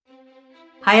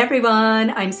Hi everyone,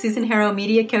 I'm Susan Harrow,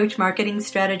 media coach, marketing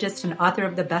strategist, and author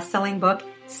of the best-selling book,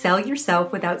 Sell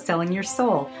Yourself Without Selling Your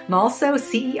Soul. I'm also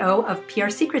CEO of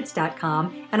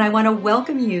PRSecrets.com, and I want to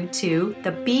welcome you to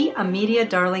the Be a Media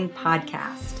Darling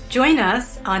podcast. Join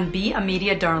us on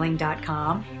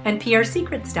beamediadarling.com and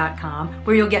PRSecrets.com,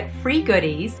 where you'll get free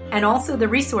goodies and also the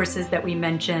resources that we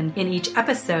mention in each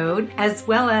episode, as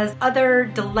well as other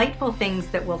delightful things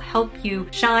that will help you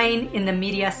shine in the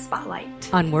media spotlight.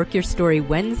 On Work Your Story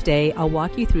Wednesday, I'll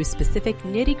walk you through specific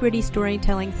nitty-gritty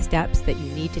storytelling steps that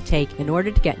you need to take in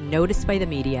order to get noticed by the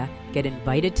media, get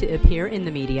invited to appear in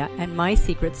the media, and my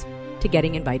secrets to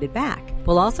getting invited back.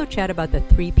 We'll also chat about the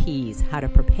 3 Ps, how to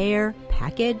prepare,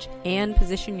 package, and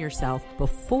position yourself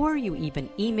before you even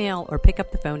email or pick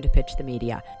up the phone to pitch the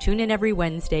media. Tune in every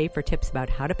Wednesday for tips about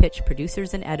how to pitch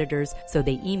producers and editors so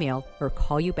they email or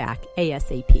call you back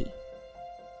ASAP.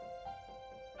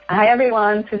 Hi,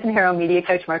 everyone. Susan Harrow, media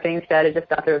coach, marketing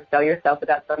strategist, author of Sell Yourself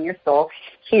Without Selling Your Soul,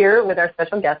 here with our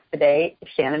special guest today,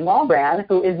 Shannon Walbran,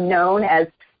 who is known as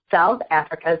South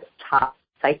Africa's top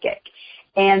psychic.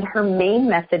 And her main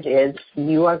message is,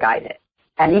 you are guided.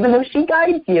 And even though she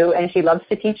guides you and she loves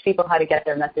to teach people how to get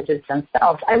their messages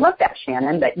themselves, I love that,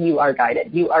 Shannon, that you are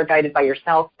guided. You are guided by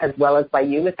yourself as well as by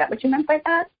you. Is that what you meant by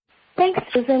that? Thanks,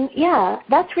 Susan. Yeah,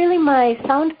 that's really my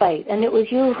soundbite. And it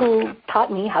was you who taught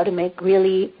me how to make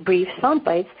really brief sound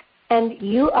bites. And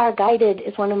you are guided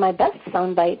is one of my best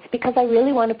sound bites because I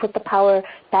really want to put the power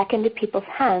back into people's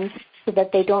hands so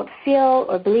that they don't feel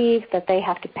or believe that they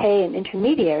have to pay an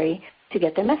intermediary to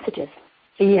get their messages.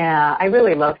 Yeah, I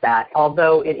really love that,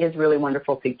 although it is really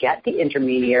wonderful to get the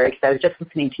intermediary, because I was just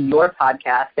listening to your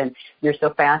podcast, and you're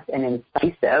so fast and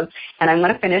incisive. And I'm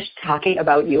going to finish talking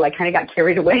about you. I kind of got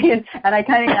carried away, and I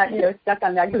kind of got stuck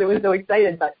on that because I was so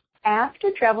excited. But after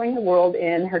traveling the world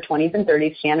in her 20s and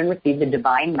 30s, Shannon received a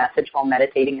divine message while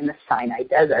meditating in the Sinai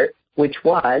Desert, which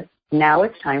was, now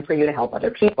it's time for you to help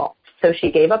other people. So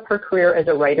she gave up her career as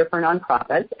a writer for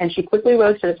nonprofits, and she quickly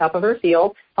rose to the top of her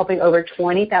field, helping over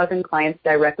 20,000 clients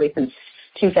directly since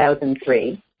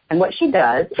 2003. And what she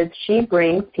does is she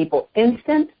brings people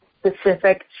instant,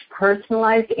 specific,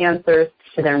 personalized answers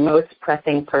to their most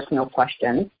pressing personal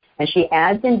questions, and she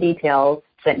adds in details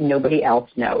that nobody else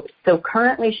knows. So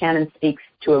currently, Shannon speaks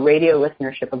to a radio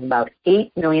listenership of about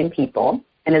 8 million people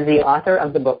and is the author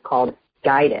of the book called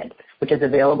Guided, which is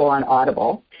available on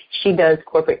Audible. She does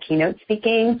corporate keynote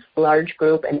speaking, large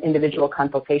group and individual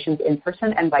consultations in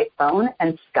person and by phone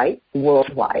and Skype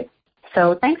worldwide.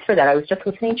 So thanks for that. I was just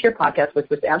listening to your podcast, which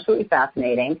was absolutely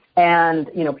fascinating. And,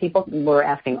 people were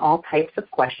asking all types of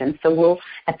questions. So we'll,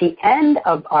 at the end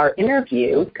of our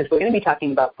interview, because we're going to be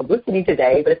talking about publicity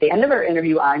today, but at the end of our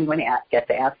interview, I'm going to get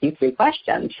to ask you 3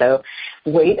 questions. So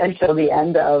wait until the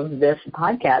end of this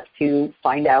podcast to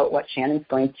find out what Shannon's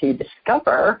going to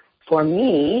discover for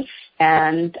me,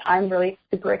 and I'm really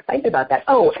super excited about that.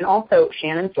 Oh, and also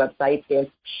Shannon's website is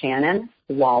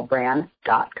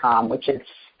shannonwalbran.com, which is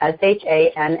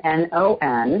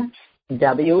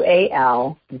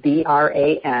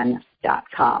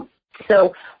ShannonWalbran.com.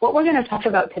 So what we're going to talk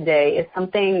about today is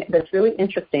something that's really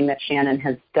interesting that Shannon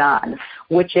has done,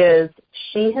 which is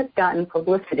she has gotten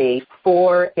publicity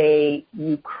for a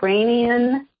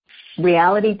Ukrainian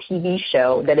reality TV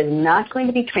show that is not going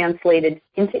to be translated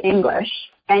into English,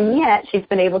 and yet she's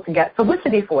been able to get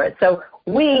publicity for it. So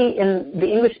we, in the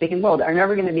English-speaking world, are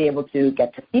never going to be able to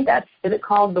get to see that. Is it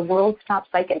called The World's Top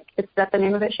Psychic? Is that the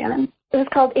name of it, Shannon? It was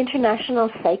called International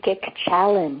Psychic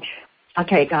Challenge.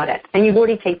 Okay, got it. And you've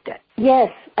already taped it? Yes,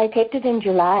 I taped it in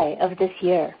July of this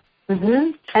year.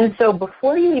 Mm-hmm. And so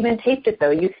before you even taped it,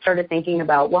 though, you started thinking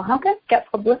about, well, how can I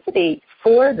get publicity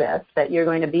for this, that you're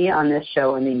going to be on this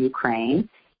show in the Ukraine?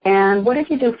 And what did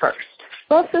you do first?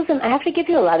 Well, Susan, I have to give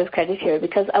you a lot of credit here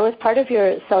because I was part of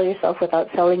your Sell Yourself Without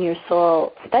Selling Your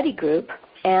Soul study group,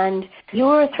 and you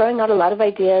were throwing out a lot of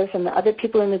ideas, and the other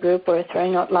people in the group were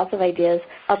throwing out lots of ideas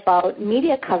about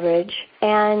media coverage,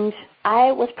 and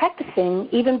I was practicing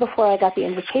even before I got the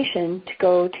invitation to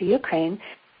go to Ukraine.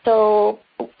 So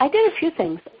I did a few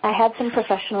things. I had some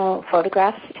professional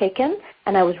photographs taken,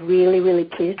 and I was really, really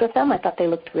pleased with them. I thought they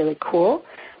looked really cool.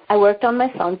 I worked on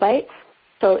my sound bites.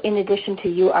 So in addition to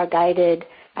You Are Guided,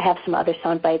 I have some other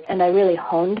sound bites, and I really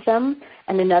honed them.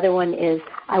 And another one is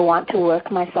I want to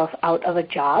work myself out of a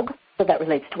job. So that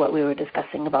relates to what we were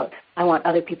discussing about I want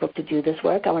other people to do this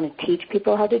work. I want to teach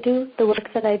people how to do the work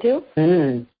that I do.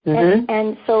 Mm-hmm.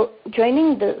 And so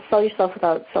joining the Sell Yourself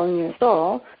Without Selling Your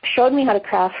Soul showed me how to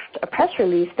craft a press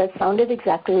release that sounded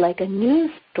exactly like a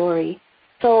news story.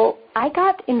 So I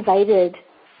got invited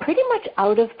pretty much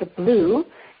out of the blue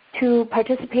to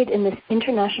participate in this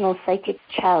International Psychic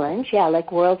Challenge,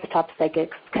 like World's Top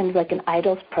Psychics, kind of like an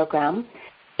idols program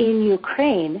in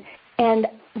Ukraine. And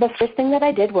the first thing that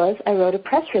I did was I wrote a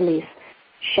press release.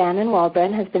 Shannon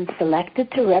Walbran has been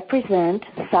selected to represent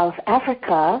South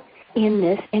Africa in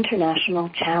this international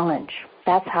challenge.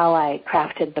 That's how I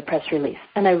crafted the press release.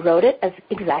 And I wrote it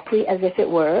exactly as if it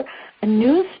were a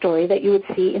news story that you would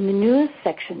see in the news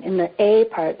section, in the A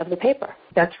part of the paper.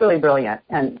 That's really brilliant.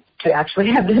 And to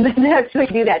actually have to actually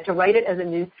do that, to write it as a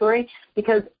news story,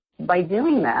 because by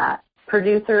doing that,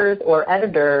 producers or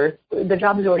editors, the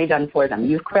job is already done for them.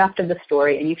 You've crafted the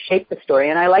story and you've shaped the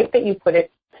story. And I like that you put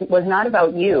it was not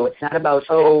about you. It's not about,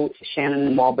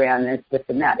 Shannon Walbran is this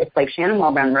and that. It's like Shannon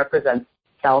Walbran represents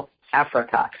South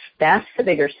Africa. That's the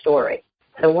bigger story.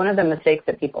 So one of the mistakes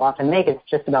that people often make is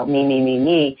just about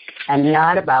me, and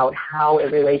not about how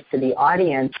it relates to the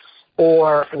audience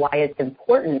or why it's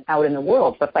important out in the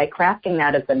world. But by crafting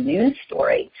that as a news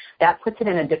story, that puts it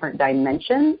in a different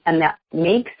dimension, and that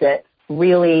makes it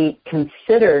really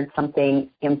considered something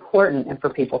important and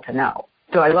for people to know.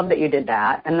 So I love that you did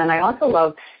that. And then I also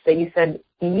love that you said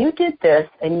you did this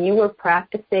and you were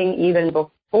practicing even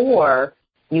before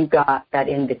you got that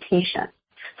invitation.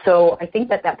 So I think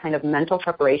that kind of mental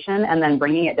preparation and then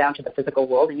bringing it down to the physical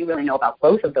world, and you really know about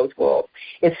both of those worlds,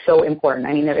 is so important.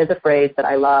 I mean, there is a phrase that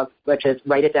I love, which is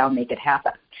write it down, make it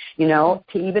happen. To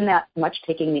even that much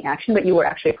taking the action, but you were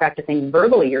actually practicing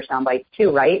verbally your soundbites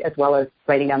too, right, as well as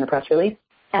writing down the press release?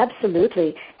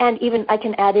 Absolutely. And even I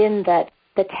can add in that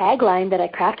the tagline that I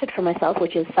crafted for myself,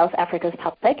 which is South Africa's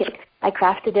Top Psychic, I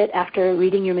crafted it after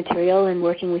reading your material and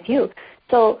working with you.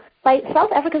 So by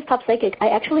South Africa's Top Psychic, I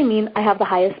actually mean I have the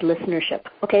highest listenership.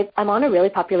 Okay, I'm on a really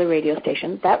popular radio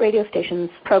station. That radio station's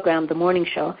program, The Morning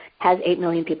Show, has 8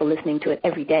 million people listening to it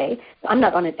every day. I'm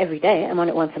not on it every day. I'm on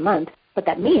it once a month. But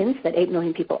that means that 8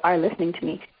 million people are listening to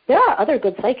me. There are other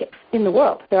good psychics in the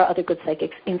world. There are other good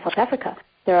psychics in South Africa.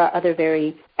 There are other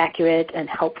very accurate and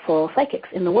helpful psychics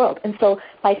in the world. And so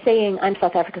by saying I'm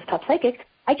South Africa's top psychic,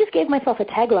 I just gave myself a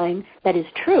tagline that is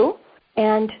true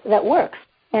and that works.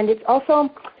 And it's also,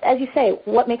 as you say,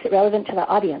 what makes it relevant to the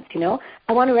audience,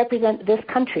 I want to represent this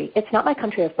country. It's not my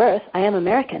country of birth. I am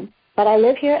American. But I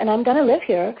live here, and I'm going to live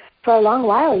here for a long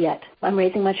while yet. I'm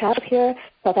raising my child here.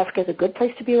 South Africa is a good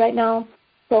place to be right now.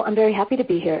 So I'm very happy to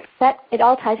be here. It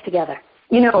all ties together.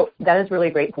 That is really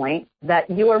a great point, that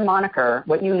your moniker,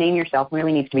 what you name yourself,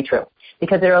 really needs to be true.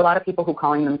 Because there are a lot of people who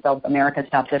calling themselves America's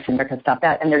Top This, America's Top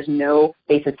That, and there's no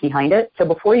basis behind it. So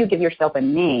before you give yourself a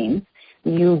name,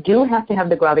 you do have to have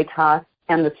the gravitas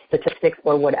and the statistics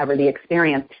or whatever the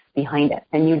experience behind it.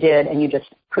 And you did, and you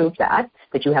just proved that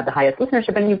you have the highest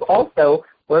listenership, and you've also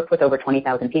worked with over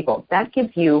 20,000 people. That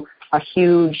gives you a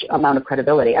huge amount of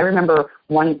credibility. I remember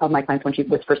one of my clients when she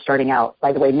was first starting out.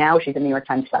 By the way, now she's a New York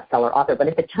Times bestseller author, but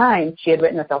at the time she had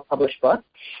written a self-published book,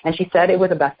 and she said it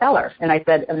was a bestseller. And I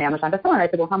said, an Amazon bestseller. And I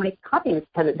said, well, how many copies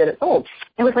did it sold?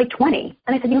 And it was like 20.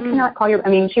 And I said, you cannot call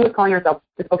she was calling herself,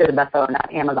 this book is a bestseller,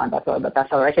 not Amazon bestseller, but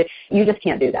bestseller. I said, you just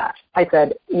can't do that. I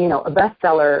said, a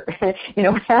bestseller,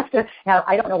 has to have,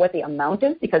 I don't know what the amount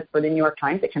is, because for the New York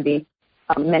Times it can be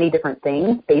many different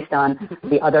things based on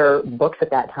the other books at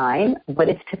that time, but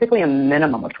it's typically a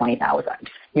minimum of 20,000,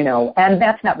 and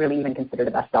that's not really even considered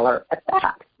a bestseller at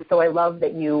that. So I love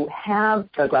that you have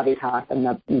the gravitas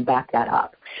and you back that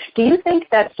up. Do you think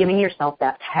that giving yourself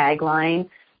that tagline,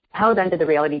 how then did the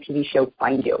reality TV show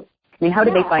find you? How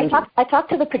did they find you? I talked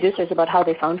to the producers about how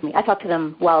they found me. I talked to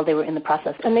them while they were in the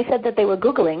process, and they said that they were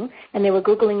Googling, and they were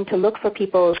Googling to look for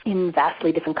people in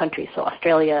vastly different countries, so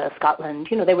Australia, Scotland,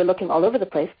 they were looking all over the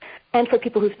place, and for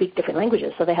people who speak different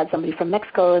languages. So they had somebody from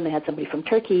Mexico, and they had somebody from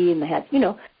Turkey, and they had,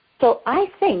 So I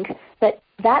think that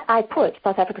I put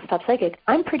South Africa's Top Psychic,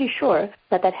 I'm pretty sure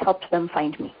that helped them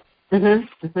find me.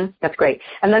 That's great.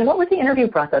 And then what was the interview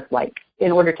process like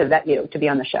in order to vet you to be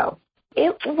on the show?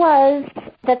 It was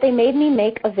that they made me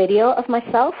make a video of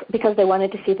myself because they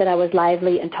wanted to see that I was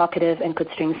lively and talkative and could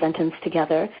string a sentence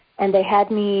together. And they had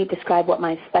me describe what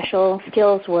my special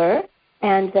skills were.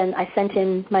 And then I sent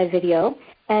in my video.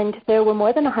 And there were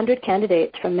more than 100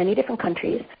 candidates from many different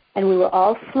countries. And we were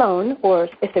all flown, or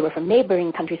if they were from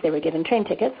neighboring countries, they were given train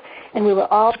tickets. And we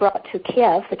were all brought to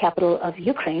Kiev, the capital of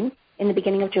Ukraine, in the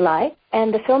beginning of July.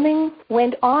 And the filming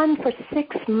went on for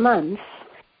 6 months.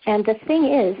 And the thing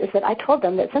is that I told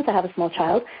them that since I have a small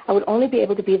child, I would only be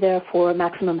able to be there for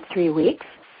maximum 3 weeks.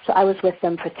 So I was with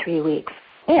them for 3 weeks.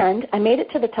 And I made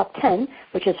it to the top 10,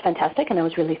 which is fantastic, and I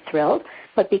was really thrilled.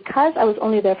 But because I was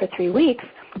only there for 3 weeks,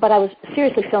 but I was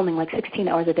seriously filming like 16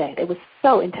 hours a day. It was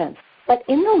so intense. But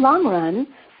in the long run,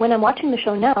 when I'm watching the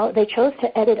show now, they chose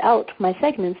to edit out my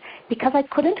segments because I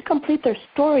couldn't complete their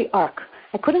story arc.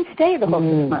 I couldn't stay the whole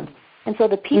 6 months. And so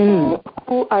the people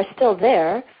who are still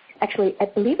there, actually, I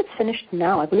believe it's finished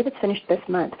now. I believe it's finished this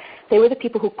month. They were the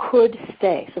people who could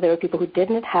stay. So they were people who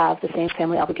didn't have the same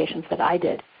family obligations that I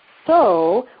did.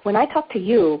 So when I talked to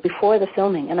you before the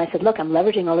filming and I said, look, I'm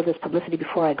leveraging all of this publicity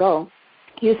before I go,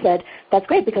 you said, that's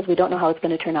great because we don't know how it's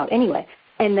going to turn out anyway.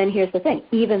 And then here's the thing.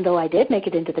 Even though I did make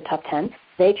it into the top 10,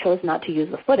 they chose not to use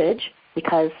the footage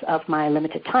because of my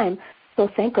limited time. So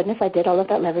thank goodness I did all of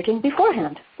that leveraging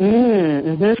beforehand.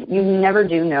 You never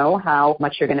do know how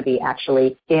much you're going to be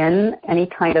actually in any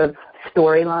kind of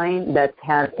storyline that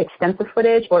has extensive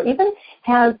footage or even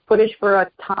has footage for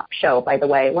a top show, by the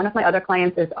way. One of my other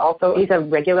clients is also, he's a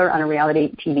regular on a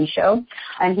reality TV show,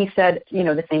 and he said,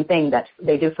 the same thing, that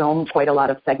they do film quite a lot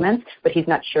of segments, but he's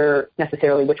not sure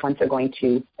necessarily which ones are going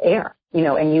to air,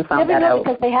 and you found that out.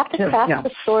 Because they have to craft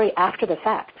the story after the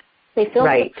fact. They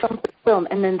film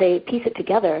and then they piece it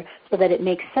together so that it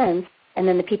makes sense. And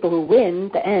then the people who win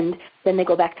the end, then they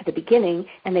go back to the beginning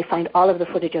and they find all of the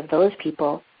footage of those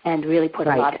people and really put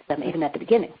a lot of them even at the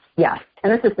beginning. Yeah,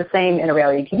 and this is the same in a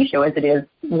reality TV show as it is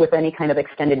with any kind of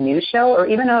extended news show or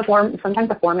even sometimes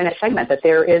a 4-minute segment, that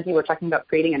there is, you were talking about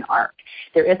creating an arc.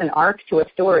 There is an arc to a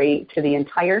story, to the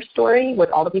entire story with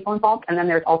all the people involved, and then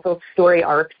there's also story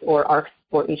arcs or arcs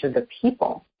for each of the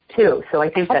people too. So I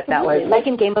think that was... Like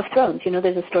in Game of Thrones,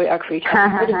 there's a story arc for each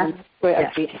episode and a story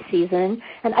arc for each season.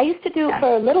 And I used to do,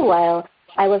 for a little while,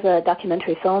 I was a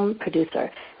documentary film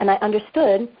producer, and I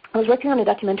was working on a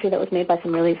documentary that was made by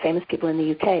some really famous people in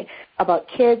the UK about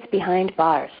kids behind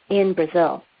bars in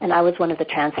Brazil, and I was one of the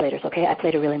translators, okay? I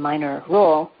played a really minor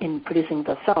role in producing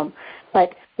the film,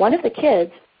 but one of the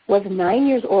kids was 9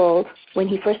 years old when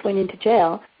he first went into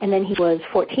jail, and then he was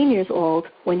 14 years old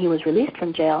when he was released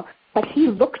from jail. But he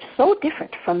looked so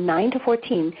different from 9 to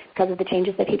 14 because of the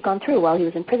changes that he'd gone through while he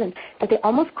was in prison that they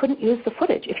almost couldn't use the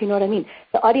footage, if you know what I mean.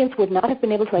 The audience would not have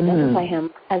been able to identify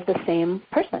him as the same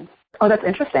person. Oh, that's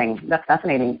interesting. That's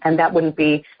fascinating. And that wouldn't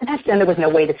be, and there was no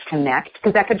way to connect,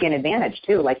 because that could be an advantage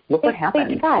too. Like, look what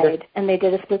happened. They tried, and they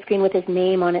did a split screen with his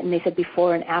name on it, and they said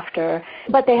before and after.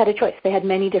 But they had a choice. They had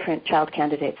many different child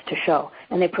candidates to show,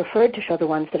 and they preferred to show the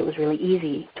ones that it was really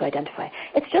easy to identify.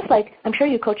 It's just like, I'm sure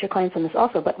you coach your clients on this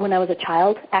also, but when I was a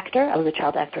child actor, I was a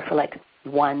child actor for like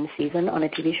 1 season on a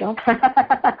TV show.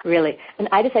 Really. And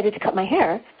I decided to cut my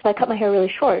hair, so I cut my hair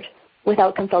really short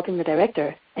without consulting the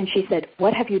director. And she said,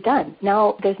 what have you done?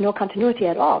 Now there's no continuity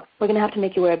at all. We're going to have to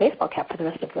make you wear a baseball cap for the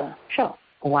rest of the show.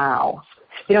 Wow.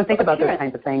 You don't think about those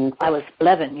kinds of things. I was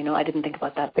 11, I didn't think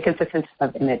about that. The consistency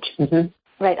of image.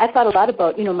 Right. I thought a lot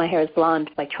about, my hair is blonde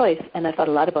by choice, and I thought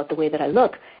a lot about the way that I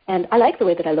look. And I like the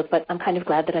way that I look, but I'm kind of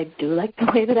glad that I do like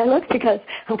the way that I look because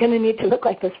I'm going to need to look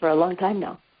like this for a long time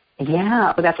now.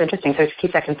 Yeah, well, that's interesting. So to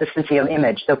keep that consistency of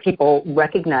image so people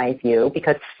recognize you,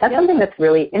 because that's something that's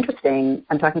really interesting.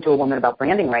 I'm talking to a woman about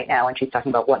branding right now, and she's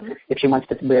talking about what if she wants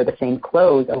to wear the same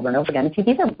clothes over and over again. And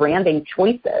these are branding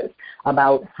choices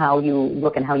about how you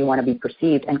look and how you want to be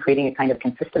perceived and creating a kind of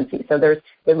consistency. So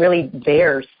it really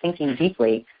bears thinking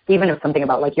deeply, even if something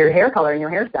about like your hair color and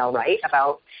your hairstyle, right,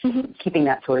 about keeping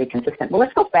that story consistent. Well,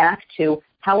 let's go back to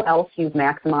how else you've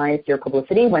maximized your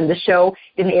publicity when the show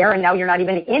didn't air and now you're not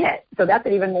even in it. So that's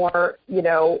an even more,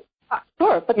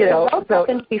 Sure, but the results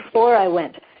happened before I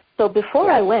went. So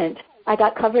before I went, I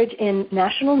got coverage in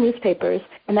national newspapers,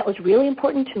 and that was really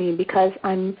important to me because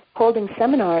I'm holding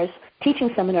seminars,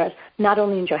 teaching seminars, not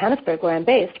only in Johannesburg, where I'm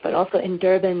based, but also in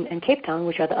Durban and Cape Town,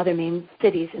 which are the other main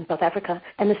cities in South Africa.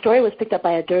 And the story was picked up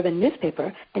by a Durban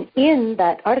newspaper, and in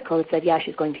that article it said,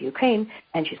 she's going to Ukraine,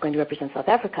 and she's going to represent South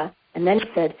Africa. And then it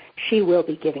said she will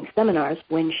be giving seminars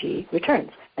when she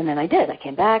returns. And then I did. I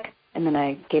came back, and then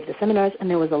I gave the seminars, and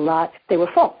there was a lot. They were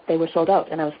full. They were sold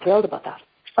out, and I was thrilled about that.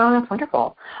 Oh, that's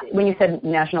wonderful. When you said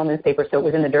national newspapers, so it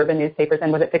was in the Durban newspapers,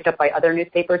 and was it picked up by other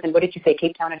newspapers? And what did you say,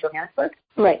 Cape Town and Johannesburg?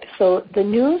 Right. So the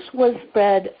news was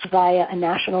spread via a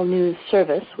national news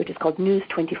service, which is called News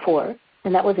 24,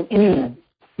 and that was an internet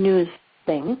news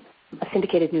thing, a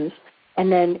syndicated news.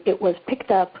 And then it was picked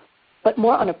up, but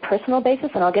more on a personal basis,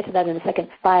 and I'll get to that in a second,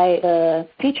 by the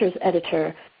features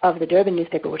editor of the Durban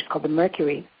newspaper, which is called the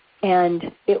Mercury.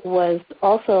 And it was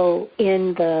also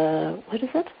in the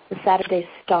Saturday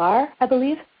Star, I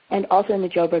believe, and also in the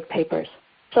Joburg papers.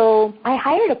 So I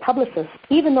hired a publicist,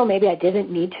 even though maybe I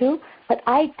didn't need to, but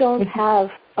I don't have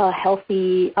a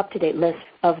healthy, up-to-date list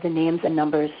of the names and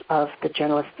numbers of the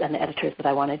journalists and the editors that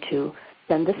I wanted to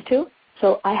send this to.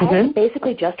 So I hired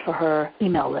basically just for her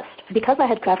email list. Because I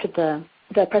had crafted the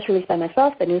the press release by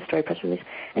myself, the news story press release,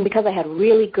 and because I had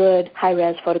really good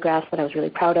high-res photographs that I was really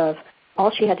proud of,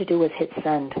 all she had to do was hit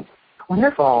send.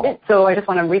 Wonderful. So I just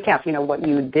want to recap, what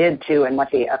you did too and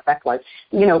what the effect was.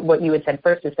 What you had said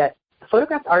first is that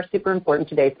photographs are super important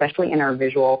today, especially in our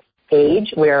visual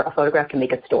age, where a photograph can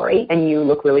make a story, and you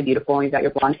look really beautiful, and you've got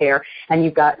your blonde hair, and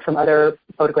you've got some other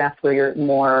photographs where you're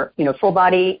more, full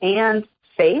body and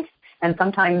face, and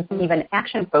sometimes even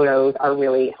action photos are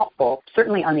really helpful,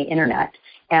 certainly on the internet.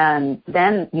 And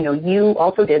then, you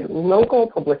also did local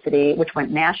publicity, which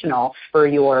went national for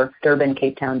your Durban,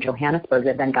 Cape Town, Johannesburg,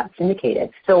 that then got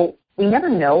syndicated. So we never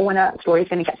know when a story is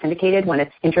going to get syndicated, when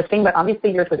it's interesting, but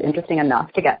obviously yours was interesting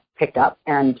enough to get picked up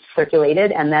and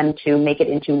circulated, and then to make it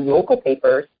into local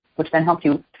papers, which then helped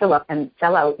you fill up and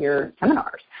sell out your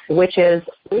seminars, which is,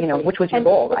 which was your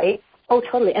goal, right? Oh,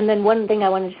 totally. And then one thing I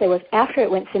wanted to say was after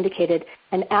it went syndicated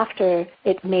and after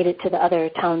it made it to the other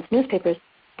towns' newspapers,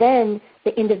 then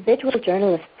the individual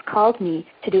journalists called me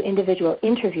to do individual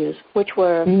interviews, which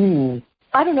were,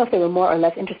 I don't know if they were more or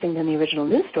less interesting than the original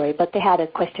news story, but they had a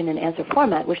question and answer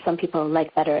format, which some people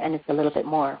like better, and it's a little bit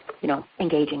more,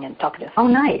 engaging and talkative. Oh,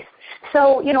 nice.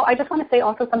 So, I just want to say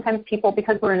also sometimes people,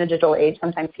 because we're in a digital age,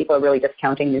 sometimes people are really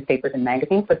discounting newspapers and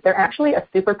magazines, but they're actually a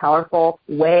super powerful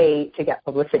way to get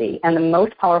publicity. And the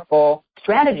most powerful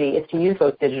strategy is to use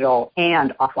both digital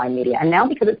and offline media. And now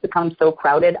because it's become so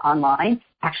crowded online,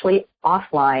 actually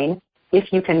offline,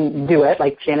 if you can do it,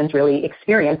 like Shannon's really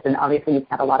experienced, and obviously you've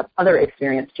had a lot of other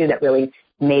experience too that really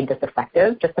made this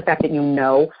effective, just the fact that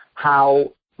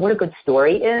what a good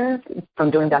story is from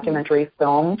doing documentary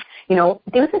film. These are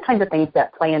the kinds of things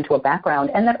that play into a background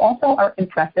and that also are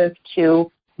impressive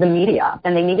to the media.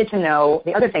 And they needed to know,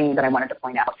 the other thing that I wanted to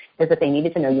point out is that they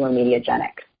needed to know you were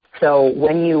mediagenic. So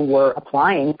when you were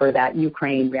applying for that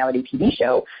Ukraine reality TV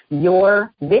show,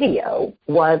 your video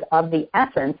was of the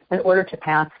essence in order to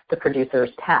pass the producer's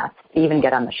test to even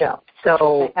get on the show.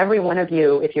 So every one of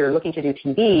you, if you're looking to do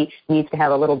TV, needs to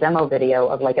have a little demo video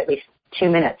of like at least 2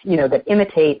 minutes, that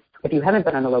imitates, if you haven't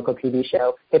been on a local TV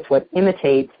show, it's what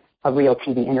imitates a real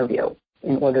TV interview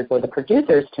in order for the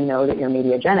producers to know that you're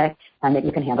mediagenic and that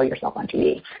you can handle yourself on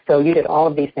TV. So you did all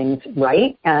of these things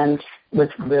right, and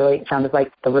sounded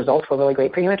like the results were really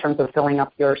great for you in terms of filling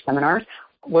up your seminars.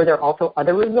 Were there also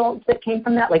other results that came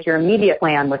from that? Like your immediate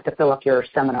plan was to fill up your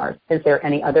seminars. Is there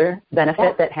any other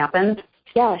benefit that happened?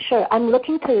 Yeah, sure. I'm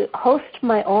looking to host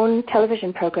my own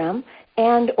television program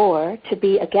and or to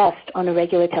be a guest on a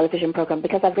regular television program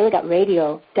because I've really got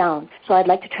radio down. So I'd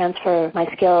like to transfer my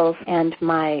skills and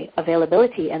my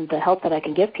availability and the help that I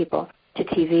can give people to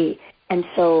TV. And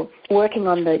so working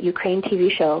on the Ukraine TV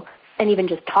show and even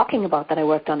just talking about that I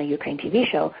worked on a Ukraine TV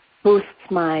show boosts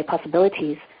my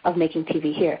possibilities of making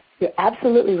TV here. You're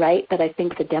absolutely right that I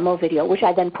think the demo video, which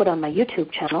I then put on my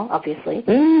YouTube channel, obviously,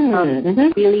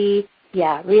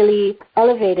 really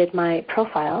elevated my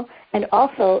profile. And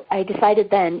also, I decided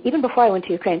then, even before I went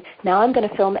to Ukraine, now I'm going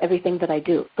to film everything that I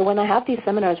do. So when I have these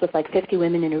seminars with like 50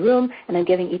 women in a room and I'm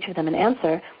giving each of them an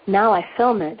answer, now I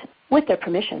film it with their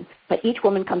permission. But each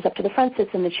woman comes up to the front, sits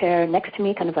in the chair next to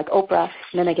me, kind of like Oprah,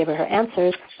 and then I give her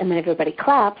answers, and then everybody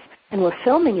claps, and we're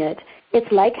filming it. It's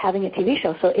like having a TV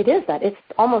show. So it is that. It's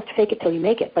almost fake it till you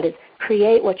make it, but it's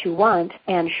create what you want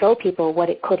and show people what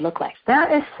it could look like.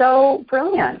 That is so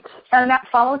brilliant. And that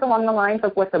follows along the lines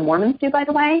of what the Mormons do, by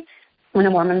the way. When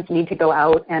the Mormons need to go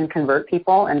out and convert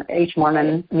people, and each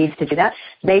Mormon needs to do that,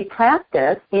 they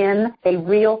practice in a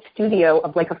real studio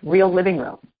of like a real living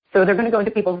room. So they're going to go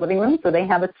into people's living rooms, so they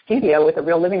have a studio with a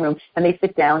real living room, and they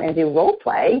sit down and do role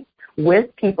play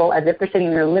with people as if they're sitting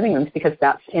in their living rooms because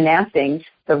that's enacting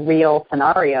the real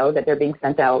scenario that they're being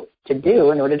sent out to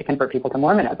do in order to convert people to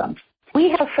Mormonism. We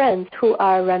have friends who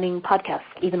are running podcasts,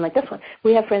 even like this one.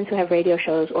 We have friends who have radio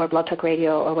shows or Blog Talk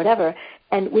Radio or whatever,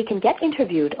 and we can get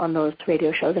interviewed on those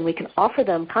radio shows and we can offer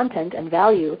them content and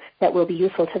value that will be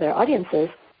useful to their audiences.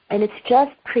 And it's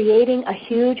just creating a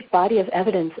huge body of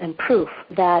evidence and proof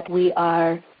that we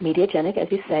are mediagenic, as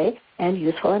you say, and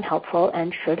useful and helpful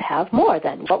and should have more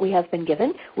than what we have been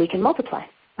given. We can multiply.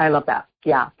 I love that.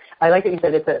 Yeah. I like that you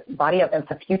said it's a body of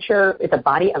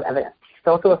evidence. It's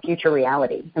also a future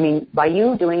reality. I mean, by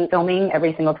you filming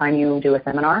every single time you do a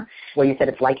seminar, where you said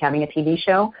it's like having a TV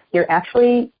show, you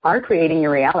actually are creating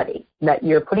your reality, that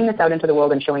you're putting this out into the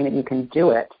world and showing that you can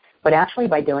do it. But actually,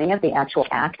 by doing it, the actual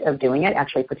act of doing it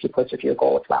actually puts you closer to your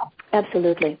goal as well.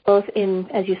 Absolutely. Both in,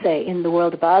 as you say, in the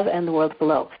world above and the world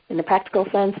below. In the practical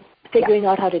sense, figuring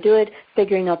out how to do it,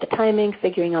 figuring out the timing,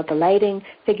 figuring out the lighting,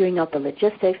 figuring out the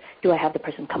logistics. Do I have the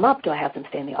person come up? Do I have them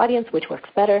stay in the audience? Which works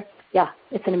better? Yeah,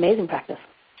 it's an amazing practice.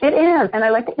 It is, and I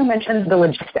like that you mentioned the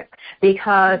logistics,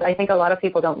 because I think a lot of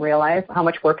people don't realize how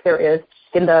much work there is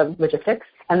in the logistics,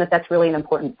 and that's really an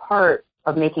important part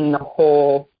of making the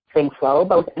whole thing flow,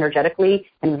 both energetically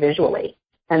and visually.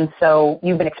 And so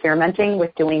you've been experimenting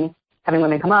with having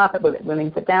women come up,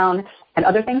 women sit down, and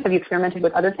other things. Have you experimented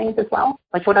with other things as well?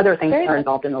 Like what other things are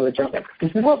involved in the logistics?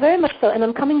 Well, very much so. And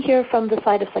I'm coming here from the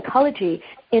side of psychology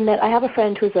in that I have a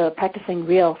friend who's a practicing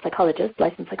real psychologist,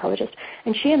 licensed psychologist,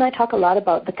 and she and I talk a lot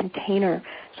about the container.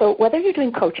 So whether you're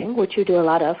doing coaching, which you do a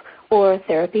lot of, or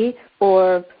therapy,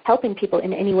 or helping people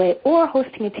in any way, or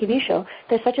hosting a TV show,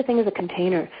 there's such a thing as a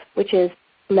container, which is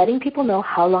letting people know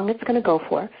how long it's going to go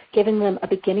for, giving them a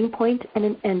beginning point and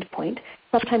an end point,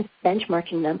 sometimes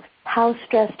benchmarking them. How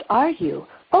stressed are you?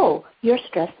 Oh, you're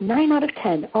stressed 9 out of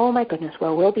 10. Oh, my goodness.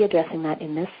 Well, we'll be addressing that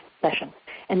in this session.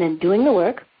 And then doing the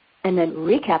work, and then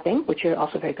recapping, which you're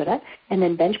also very good at, and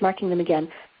then benchmarking them again.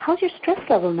 How's your stress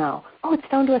level now? Oh, it's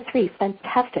down to a 3.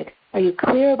 Fantastic. Are you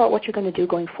clear about what you're going to do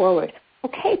going forward?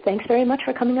 Okay, thanks very much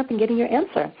for coming up and getting your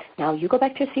answer. Now you go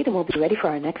back to your seat and we'll be ready for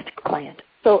our next client.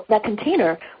 So that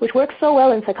container, which works so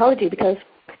well in psychology because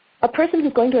a person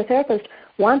who's going to a therapist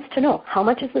wants to know how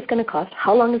much is this going to cost,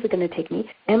 how long is it going to take me,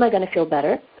 am I going to feel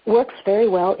better, works very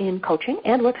well in coaching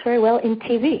and works very well in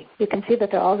TV. You can see that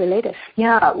they're all related.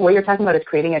 Yeah, what you're talking about is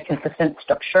creating a consistent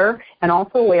structure and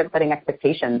also a way of setting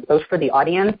expectations, both for the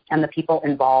audience and the people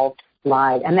involved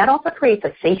live. And that also creates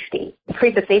a safety. It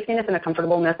creates a safetiness and a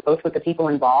comfortableness both with the people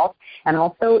involved and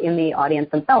also in the audience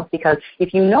themselves. Because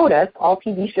if you notice, all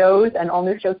TV shows and all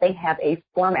news shows, they have a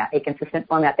format, a consistent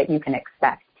format that you can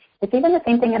expect. It's even the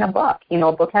same thing in a book. You know,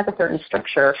 a book has a certain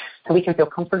structure, so we can feel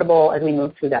comfortable as we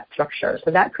move through that structure.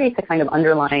 So that creates a kind of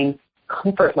underlying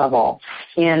comfort level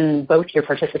in both your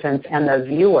participants and the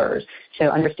viewers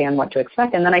to understand what to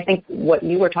expect. And then I think what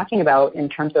you were talking about in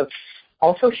terms of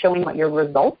also showing what your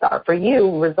results are. For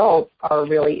you, results are a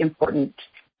really important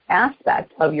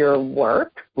aspect of your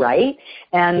work, right?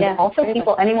 And also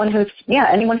anyone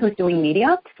who's doing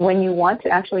media, when you want to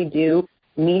actually do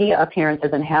media appearances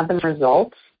and have them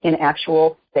results in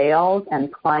actual sales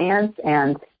and clients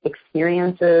and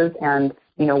experiences and,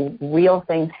 you know, real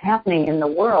things happening in the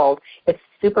world, it's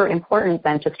super important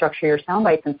then to structure your sound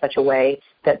bites in such a way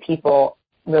that people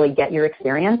really get your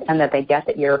experience and that they get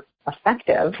that you're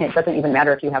effective. It doesn't even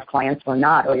matter if you have clients or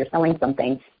not, or you're selling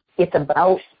something. It's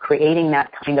about creating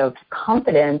that kind of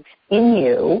confidence in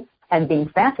you and being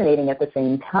fascinating at the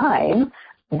same time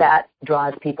that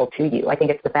draws people to you. I think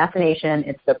it's the fascination,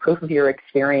 it's the proof of your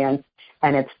experience,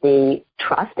 and it's the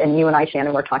trust. And you and I,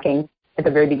 Shannon, were talking at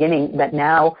the very beginning that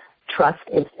now trust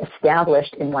is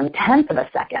established in 1/10 of a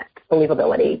second,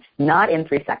 believability, not in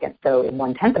 3 seconds, so in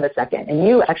 1/10 of a second. And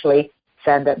you actually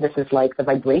said that this is like the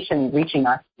vibration reaching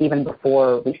us even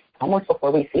almost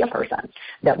before we see a person,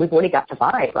 that we've already got the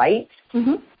vibe, right?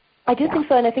 Mm-hmm. I do think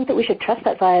so, and I think that we should trust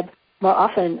that vibe more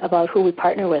often about who we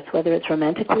partner with, whether it's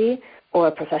romantically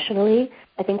or professionally.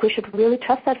 I think we should really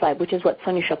trust that vibe, which is what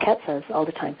Sonia Choquette says all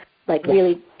the time. Like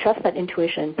really trust that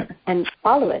intuition and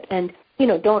follow it. And, you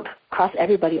know, don't cross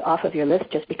everybody off of your list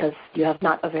just because you have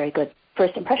not a very good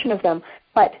first impression of them,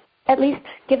 but at least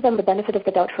give them the benefit of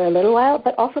the doubt for a little while,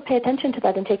 but also pay attention to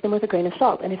that and take them with a grain of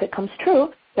salt. And if it comes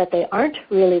true that they aren't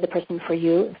really the person for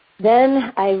you,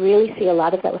 then I really see a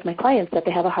lot of that with my clients, that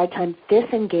they have a hard time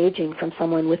disengaging from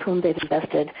someone with whom they've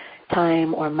invested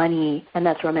time or money, and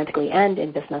that's romantically and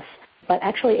in business. But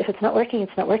actually, if it's not working,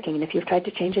 it's not working. And if you've tried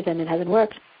to change it and it hasn't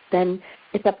worked, then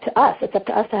it's up to us. It's up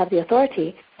to us to have the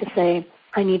authority to say,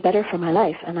 I need better for my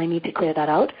life, and I need to clear that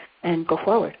out and go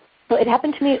forward. So it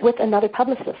happened to me with another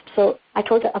publicist. So I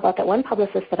told you about that one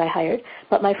publicist that I hired,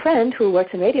 but my friend who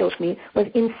works in radio with me was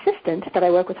insistent that I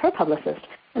work with her publicist.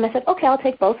 And I said, okay, I'll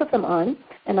take both of them on,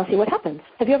 and I'll see what happens.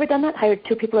 Have you ever done that, hired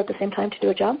 2 people at the same time to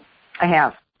do a job? I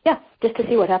have. Yeah, just to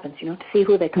see what happens, you know, to see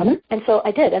who they cover. Mm-hmm. And so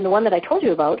I did, and the one that I told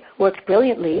you about worked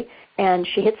brilliantly, and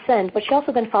she hit send, but she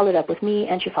also then followed up with me,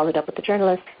 and she followed up with the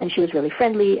journalist, and she was really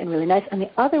friendly and really nice. And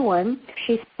the other one,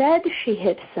 she said she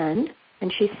hit send,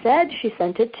 and she said she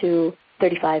sent it to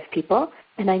 35 people,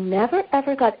 and I never,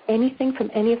 ever got anything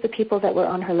from any of the people that were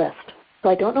on her list. So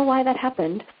I don't know why that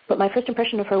happened, but my first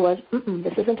impression of her was,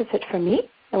 this isn't a fit for me.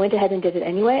 I went ahead and did it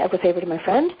anyway as a favor to my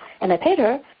friend, and I paid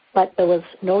her, but there was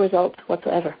no result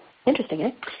whatsoever. Interesting,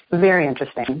 eh? Very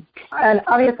interesting. And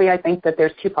obviously I think that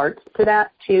there's 2 parts to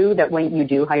that, too, that when you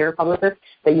do hire a publicist,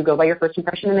 that you go by your first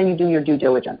impression and then you do your due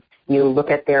diligence. You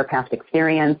look at their past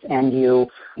experience, and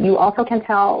you also can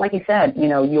tell, like you said, you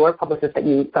know, your publicist that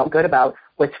you felt good about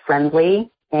was friendly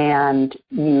and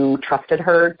you trusted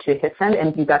her to hit send,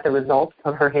 and you got the results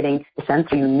of her hitting the send,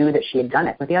 so you knew that she had done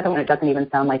it. With the other one, it doesn't even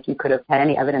sound like you could have had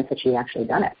any evidence that she had actually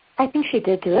done it. I think she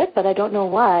did do it, but I don't know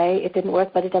why it didn't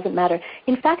work, but it doesn't matter.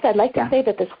 In fact, I'd like to say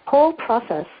that this whole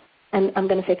process, and I'm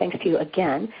going to say thanks to you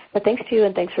again, but thanks to you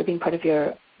and thanks for being part of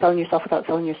your Selling Yourself Without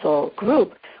Selling Your Soul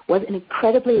group, was an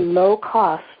incredibly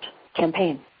low-cost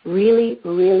campaign. Really,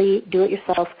 really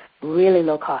do-it-yourself, really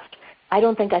low cost. I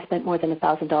don't think I spent more than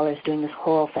 $1,000 doing this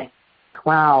whole thing.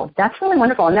 Wow, that's really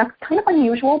wonderful. And that's kind of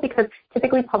unusual because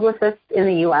typically publicists in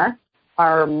the U.S.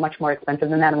 are much more expensive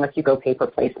than that unless you go pay per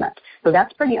placement. So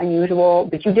that's pretty unusual,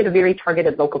 but you did a very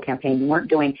targeted local campaign. You weren't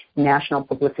doing national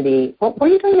publicity. Well, were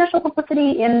you doing national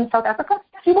publicity in South Africa?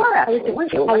 Yes, you were actually,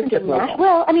 weren't you?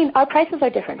 Well, I mean, our prices are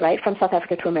different, right, from South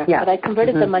Africa to America, but I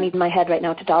converted the money in my head right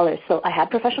now to dollars. So I had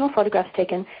professional photographs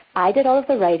taken. I did all of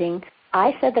the writing.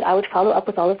 I said that I would follow up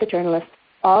with all of the journalists.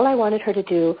 All I wanted her to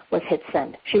do was hit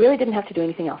send. She really didn't have to do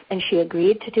anything else, and she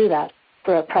agreed to do that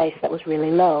for a price that was really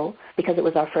low because it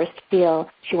was our first deal.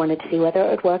 She wanted to see whether it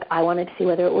would work. I wanted to see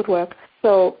whether it would work.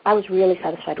 So I was really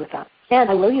satisfied with that. And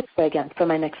I will use her again for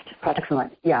my next project.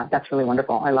 Excellent. Yeah, that's really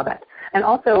wonderful. I love it. And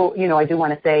also, I do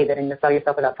want to say that in the Sell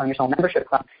Yourself Without Selling Your Soul membership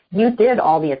club, you did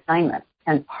all the assignments.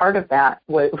 And part of that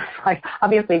was,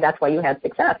 obviously that's why you had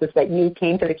success, is that you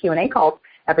came to the Q&A calls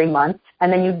every month,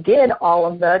 and then you did all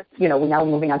of the, we're now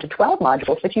moving on to 12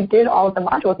 modules, but you did all of the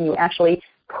modules and you actually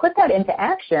put that into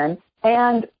action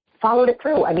and followed it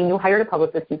through. I mean, you hired a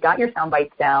publicist, you got your sound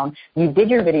bites down, you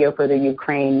did your video for the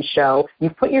Ukraine show,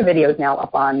 you've put your videos now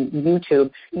up on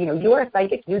YouTube. You're a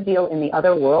psychic, you deal in the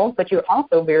other world, but you're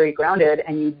also very grounded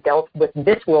and you dealt with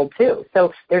this world too.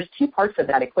 So there's two parts of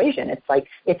that equation. It's like,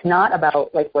 it's not about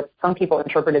like what some people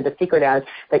interpreted The Secret as,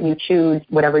 that you choose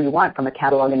whatever you want from a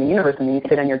catalog in the universe and then you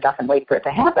sit on your duff and wait for it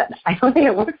to happen. I don't think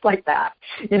it works like that.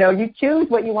 You choose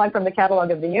what you want from the catalog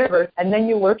of the universe and then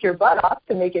you work your butt off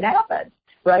to make it happen.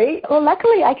 Right? Well,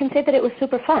 luckily, I can say that it was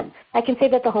super fun. I can say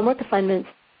that the homework assignments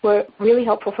were really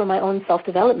helpful for my own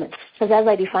self-development. Because as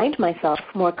I defined myself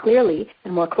more clearly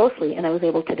and more closely, and I was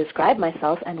able to describe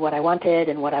myself and what I wanted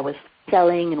and what I was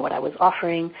selling and what I was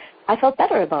offering, I felt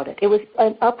better about it. It was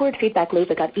an upward feedback loop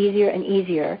that got easier and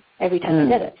easier every time I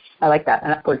did it. I like that,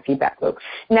 an upward feedback loop.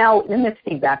 Now, in this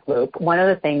feedback loop, one of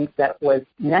the things that was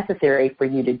necessary for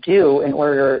you to do in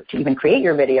order to even create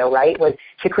your video, right, was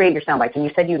to create your sound bites. And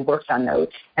you said you'd worked on those.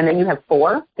 And then you have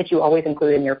 4 that you always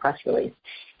include in your press release.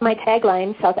 My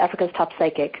tagline, South Africa's Top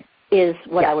Psychic, is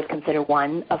what I would consider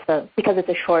one of the, because it's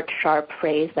a short, sharp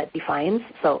phrase that defines,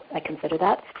 so I consider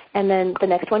that. And then the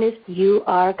next one is You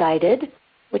Are Guided,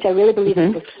 which I really believe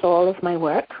is the soul of my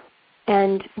work.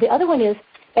 And the other one is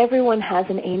Everyone Has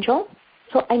an Angel.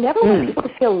 So I never want people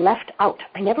to feel left out.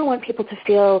 I never want people to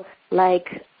feel like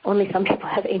only some people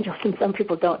have angels and some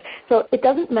people don't. So it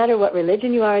doesn't matter what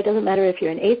religion you are. It doesn't matter if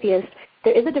you're an atheist.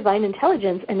 There is a divine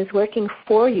intelligence and it's working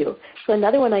for you. So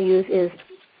another one I use is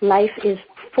Life is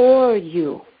for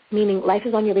you, meaning life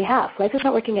is on your behalf. Life is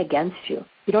not working against you.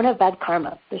 You don't have bad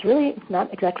karma. There's really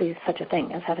not exactly such a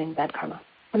thing as having bad karma.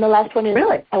 And the last one is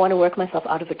I want to work myself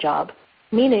out of a job,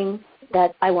 meaning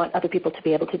that I want other people to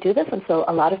be able to do this. And so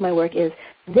a lot of my work is,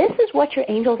 this is what your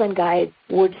angels and guides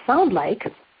would sound like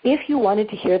if you wanted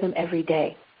to hear them every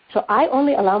day. So I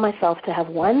only allow myself to have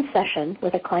one session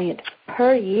with a client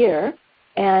per year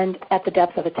and at the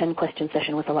depth of a 10-question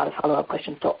session with a lot of follow-up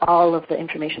questions. So all of the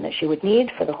information that she would need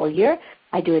for the whole year,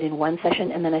 I do it in one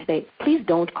session. And then I say, please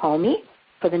don't call me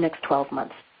for the next 12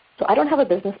 months. So I don't have a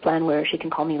business plan where she can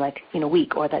call me like in a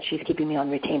week or that she's keeping me on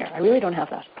retainer. I really don't have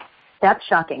that. That's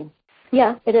shocking.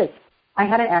 Yeah, it is. I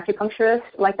had an acupuncturist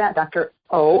like that, Dr.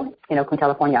 O, in Oakland,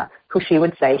 California, who she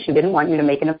would say she didn't want you to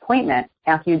make an appointment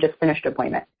after you just finished an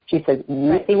appointment. She says,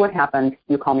 you see what happens,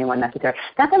 you call me when necessary.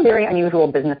 That's a very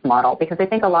unusual business model because I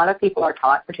think a lot of people are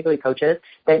taught, particularly coaches,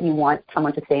 that you want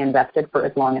someone to stay invested for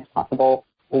as long as possible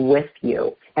with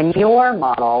you. And your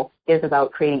model is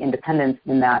about creating independence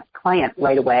in that client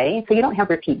right away, so you don't have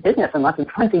repeat business unless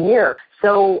it's once a year.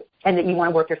 So, and that you want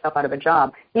to work yourself out of a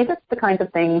job. These are the kinds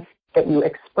of things that you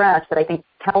express that I think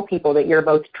tell people that you're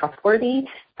both trustworthy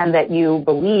and that you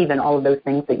believe in all of those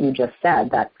things that you just said,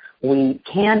 that we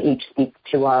can each speak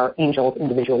to our angels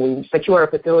individually, but you are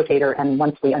a facilitator, and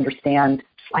once we understand,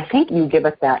 I think you give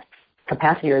us that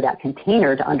capacity or that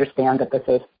container to understand that this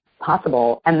is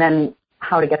possible, and then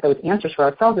how to get those answers for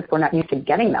ourselves if we're not used to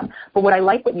getting them. But what I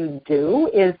like what you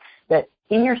do is that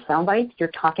in your sound bites, you're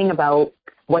talking about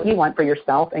what you want for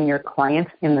yourself and your clients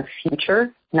in the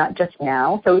future, not just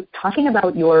now. So talking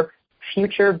about your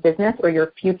future business or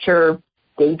your future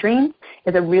daydreams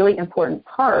is a really important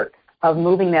part of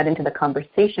moving that into the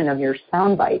conversation of your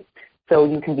sound bites so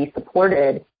you can be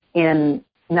supported in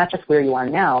not just where you are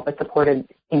now, but supported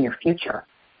in your future.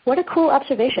 What a cool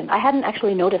observation. I hadn't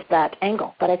actually noticed that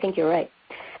angle, but I think you're right.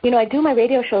 I do my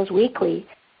radio shows weekly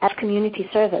as community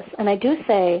service, and I do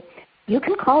say, you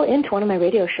can call into one of my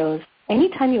radio shows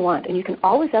anytime you want, and you can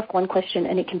always ask one question,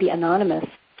 and it can be anonymous.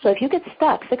 So if you get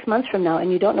stuck 6 months from now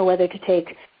and you don't know whether to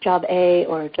take job A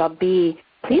or job B,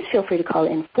 please feel free to call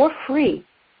in for free.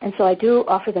 And so I do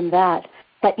offer them that.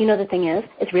 But the thing is,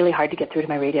 it's really hard to get through to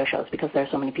my radio shows because there are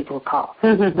so many people who call.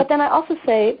 But then I also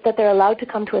say that they're allowed to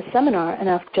come to a seminar and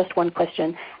ask just one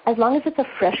question, as long as it's a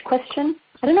fresh question.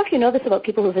 I don't know if you know this about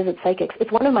people who visit psychics.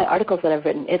 It's one of my articles that I've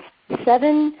written. It's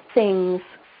 7 things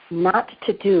not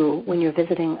to do when you're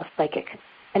visiting a psychic.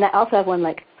 And I also have one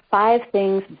like 5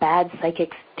 things bad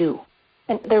psychics do.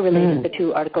 And they're related. The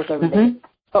 2 articles are related.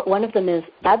 But one of them is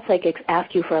bad psychics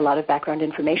ask you for a lot of background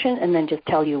information and then just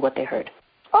tell you what they heard.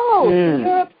 Oh,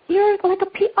 you're like a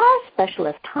PR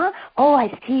specialist, huh? Oh, I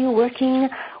see you working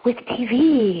with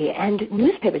TV and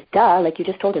newspapers. Duh, like you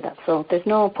just told her that. So there's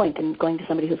no point in going to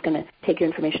somebody who's going to take your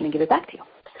information and give it back to you.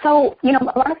 So,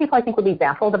 a lot of people I think would be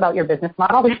baffled about your business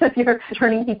model because you're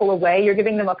turning people away. You're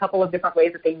giving them a couple of different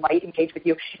ways that they might engage with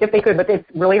you if they could, but it's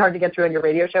really hard to get through on your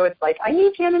radio show. It's like, I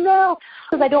need Shannon now.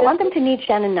 Because I don't want them to need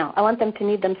Shannon now. I want them to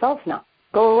need themselves now.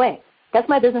 Go away. That's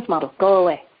my business model. Go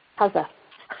away. How's that?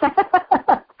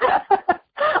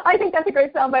 I think that's a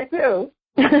great soundbite too.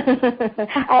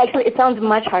 It sounds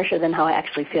much harsher than how I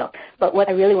actually feel. But what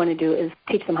I really want to do is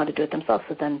teach them how to do it themselves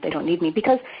so then they don't need me.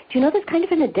 Because, do you know, there's kind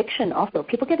of an addiction also.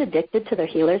 People get addicted to their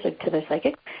healers or to their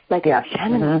psychics. Like,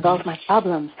 Shannon will solve my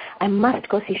problems. I must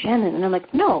go see Shannon. And I'm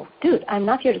like, no, dude, I'm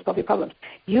not here to solve your problems.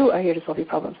 You are here to solve your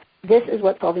problems. This is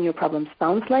what solving your problems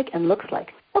sounds like and looks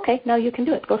like. Okay, now you can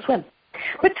do it. Go swim.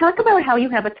 But talk about how you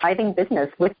have a thriving business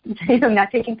with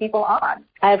not taking people on.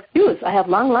 I have queues. I have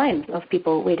long lines of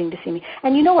people waiting to see me.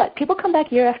 And you know what? People come back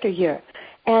year after year.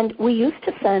 And we used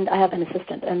to send, I have an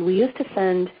assistant, and we used to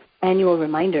send annual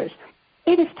reminders.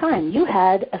 It is time. You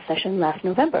had a session last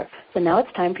November, so now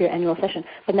it's time for your annual session.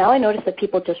 But now I notice that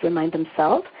people just remind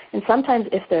themselves, and sometimes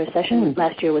if their session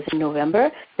last year was in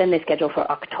November, then they schedule for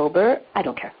October. I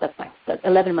don't care. That's fine. That's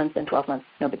 11 months and 12 months,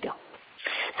 no big deal.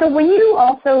 So when you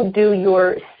also do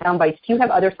your sound bites, do you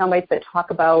have other sound bites that talk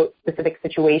about specific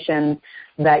situations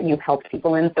that you've helped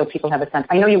people in so people have a sense?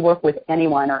 I know you work with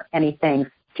anyone or anything.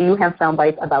 Do you have sound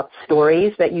bites about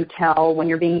stories that you tell when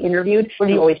you're being interviewed, or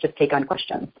do you always just take on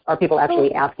questions? Are people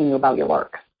actually asking you about your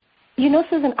work? You know,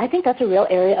 Susan, I think that's a real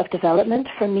area of development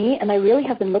for me, and I really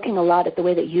have been looking a lot at the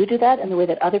way that you do that and the way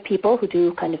that other people who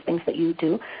do kind of things that you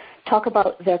do talk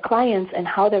about their clients and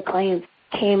how their clients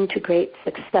came to great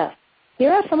success.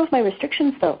 Here are some of my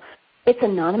restrictions, though. It's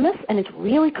anonymous, and it's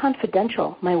really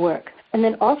confidential, my work. And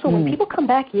then also when people come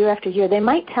back year after year, they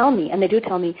might tell me, and they do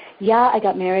tell me, yeah, I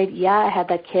got married, yeah, I had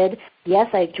that kid, yes,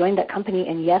 I joined that company,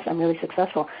 and yes, I'm really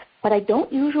successful. But I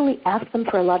don't usually ask them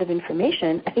for a lot of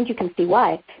information. I think you can see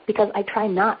why, because I try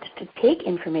not to take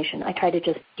information. I try to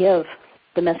just give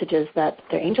the messages that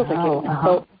their angels are giving them.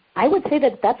 So I would say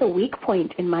that that's a weak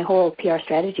point in my whole PR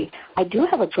strategy. I do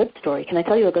have a good story. Can I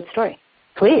tell you a good story?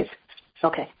 Please.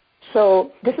 Okay.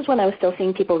 So this is when I was still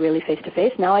seeing people really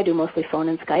face-to-face. Now I do mostly phone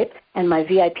and Skype, and my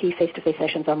VIP face-to-face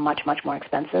sessions are much, much more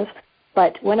expensive.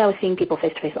 But when I was seeing people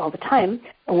face-to-face all the time,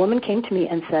 a woman came to me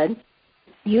and said,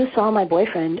 you saw my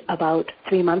boyfriend about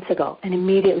 3 months ago. And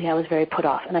immediately I was very put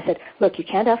off. And I said, look, you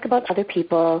can't ask about other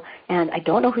people, and I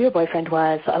don't know who your boyfriend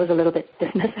was. So I was a little bit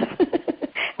dismissive,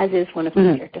 as is one of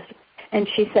my characteristics. And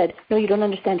she said, no, you don't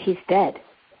understand. He's dead.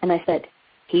 And I said,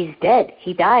 he's dead.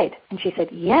 He died. And she said,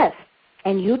 yes.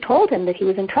 And you told him that he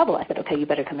was in trouble. I said, okay, you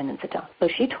better come in and sit down. So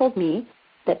she told me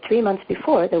that 3 months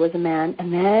before there was a man,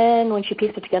 and then when she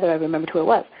pieced it together, I remembered who it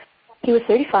was. He was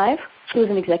 35. He was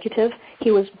an executive.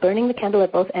 He was burning the candle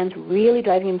at both ends, really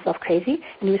driving himself crazy,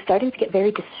 and he was starting to get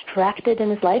very distracted in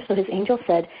his life. So his angel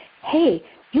said, hey,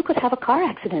 you could have a car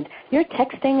accident. You're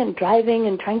texting and driving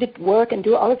and trying to work and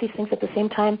do all of these things at the same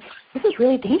time. This is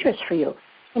really dangerous for you.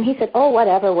 And he said, oh,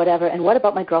 whatever, and what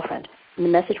about my girlfriend? And the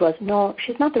message was, no,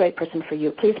 she's not the right person for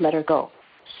you. Please let her go.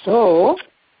 So,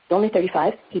 he's only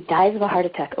 35. He dies of a heart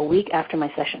attack a week after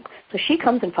my session. So she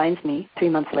comes and finds me 3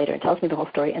 months later and tells me the whole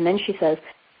story. And then she says,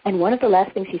 and one of the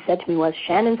last things he said to me was,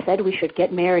 Shannon said we should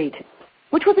get married,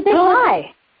 which was a big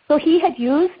lie. So he had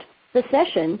used the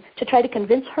session to try to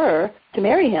convince her to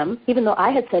marry him, even though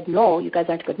I had said, no, you guys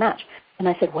aren't a good match. And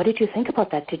I said, what did you think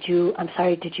about that? Did you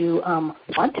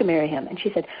want to marry him? And she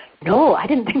said, no, I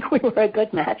didn't think we were a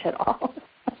good match at all.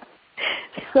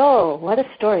 So what a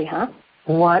story, huh?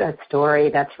 What a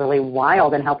story. That's really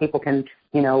wild, and how people can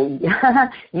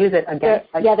use it against.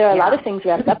 There are a lot of things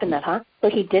wrapped up in that, huh? So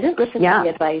he didn't listen to the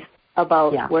advice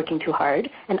about working too hard,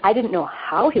 and I didn't know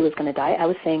how he was going to die. I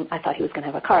was saying I thought he was going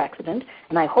to have a car accident,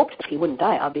 and I hoped that he wouldn't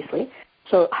die, obviously.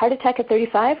 So heart attack at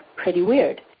 35, pretty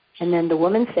weird. And then the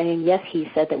woman saying, yes, he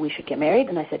said that we should get married,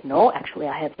 and I said, no, actually,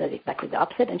 I have exactly the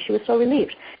opposite, and she was so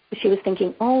relieved. She was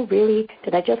thinking, oh, really?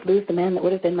 Did I just lose the man that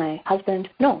would have been my husband?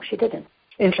 No, she didn't.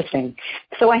 Interesting.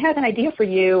 So I had an idea for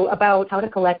you about how to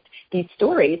collect these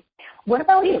stories. What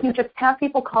about if you just have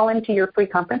people call into your free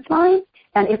conference line,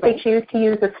 and if they choose to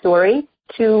use a story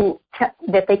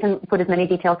that they can put as many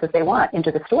details as they want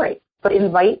into the story. But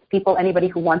invite people, anybody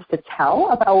who wants to tell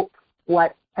about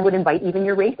what, I would invite even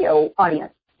your radio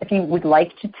audience. If you would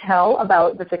like to tell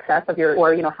about the success of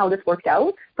how this worked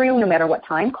out for you, no matter what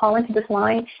time, call into this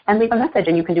line and leave a message.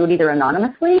 And you can do it either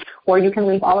anonymously or you can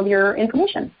leave all of your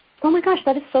information. Oh, my gosh,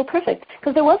 that is so perfect.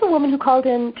 Because there was a woman who called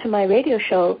in to my radio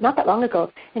show not that long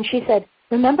ago, and she said,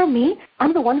 remember me?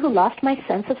 I'm the one who lost my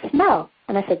sense of smell.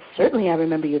 And I said, certainly I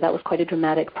remember you. That was quite a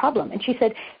dramatic problem. And she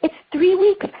said, it's 3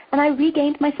 weeks, and I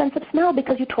regained my sense of smell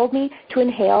because you told me to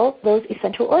inhale those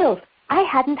essential oils. I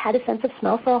hadn't had a sense of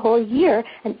smell for a whole year,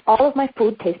 and all of my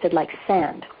food tasted like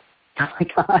sand. Oh, my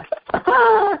God.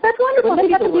 That's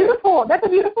wonderful. That's a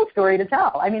beautiful story to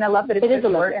tell. I mean, I love that it's so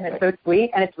short and it's so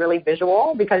sweet, and it's really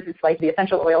visual because it's like the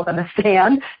essential oils on the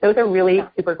sand. Those are really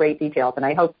super great details, and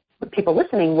I hope people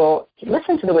listening will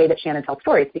listen to the way that Shannon tells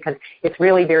stories because it's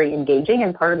really very engaging,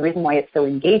 and part of the reason why it's so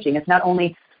engaging is not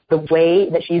only the way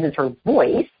that she uses her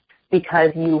voice,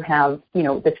 because you have,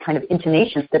 this kind of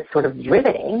intonation that's sort of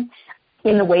riveting,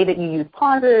 in the way that you use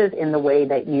pauses, in the way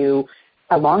that you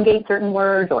elongate certain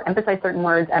words or emphasize certain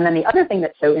words. And then the other thing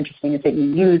that's so interesting is that you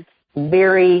use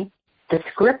very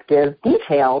descriptive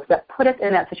details that put us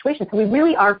in that situation. So we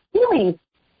really are feeling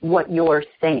what you're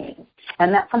saying.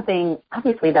 And that's something,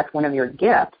 obviously, that's one of your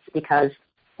gifts because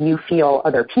you feel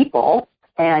other people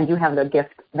and you have the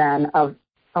gift then of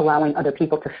allowing other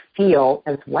people to feel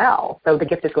as well. So the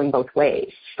gift is going both ways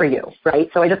for you, right?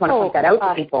 So I just want to point that out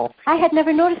to people. I had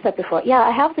never noticed that before. Yeah,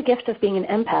 I have the gift of being an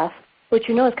empath, which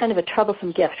is kind of a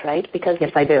troublesome gift, right? Because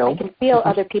yes, I do. I can feel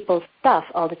other people's stuff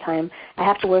all the time. I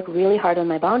have to work really hard on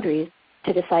my boundaries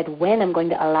to decide when I'm going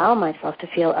to allow myself to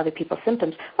feel other people's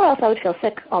symptoms, or else I would feel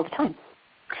sick all the time.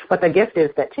 But the gift is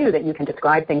that you can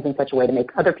describe things in such a way to make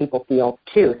other people feel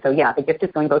too. So yeah, the gift is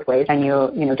going both ways. And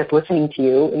just listening to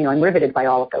you, I'm riveted by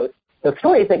all of those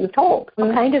stories that you've told.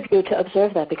 Well, kind of you to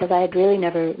observe that because I had really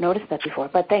never noticed that before.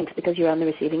 But thanks, because you're on the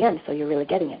receiving end, so you're really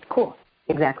getting it. Cool.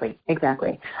 Exactly.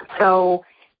 So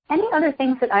any other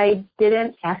things that I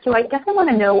didn't ask you? I guess I want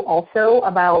to know also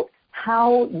about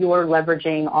how you're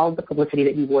leveraging all of the publicity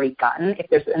that you've already gotten, if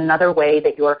there's another way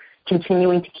that you're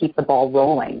continuing to keep the ball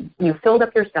rolling. You filled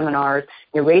up your seminars,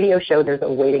 your radio show, there's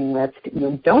a waiting list.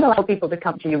 You don't allow people to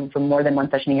come to you for more than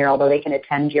one session a year, although they can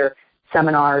attend your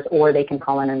seminars or they can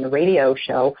call in the radio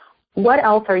show. What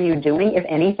else are you doing, if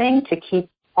anything, to keep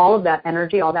all of that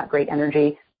energy, all that great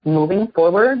energy moving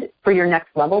forward for your next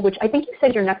level, which I think you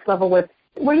said your next level was,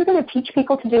 were you going to teach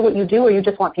people to do what you do, or you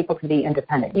just want people to be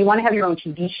independent? You want to have your own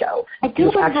TV show. I do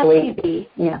want to have TV.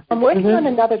 Yeah. I'm working on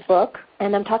another book,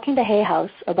 and I'm talking to Hay House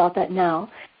about that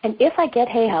now. And if I get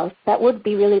Hay House, that would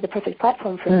be really the perfect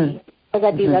platform for me, because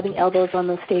I'd be rubbing elbows on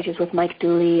those stages with Mike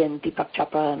Dooley and Deepak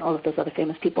Chopra and all of those other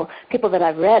famous people that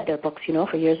I've read their books,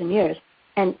 for years and years.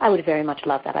 And I would very much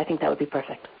love that. I think that would be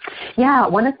perfect. Yeah,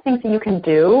 one of the things that you can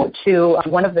do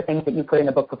one of the things that you put in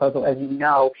the book proposal, as you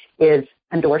know, is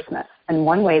endorsements. And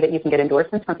one way that you can get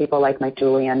endorsements from people like Mike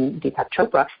Dooley and Deepak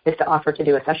Chopra is to offer to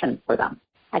do a session for them.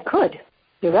 I could.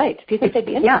 You're right. Do you think they'd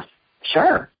be interested? Yeah,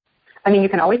 sure. I mean, you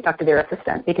can always talk to their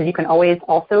assistant because you can always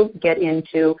also get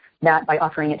into that by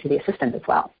offering it to the assistant as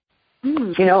well. A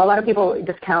lot of people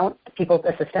discount people's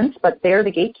assistants, but they're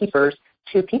the gatekeepers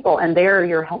to people, and they're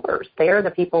your helpers. They're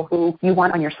the people who you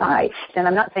want on your side. And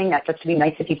I'm not saying that just to be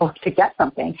nice to people to get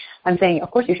something. I'm saying,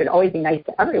 of course, you should always be nice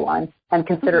to everyone and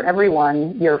consider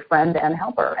everyone your friend and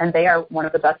helper, and they are one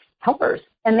of the best helpers.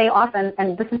 And they often,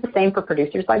 and this is the same for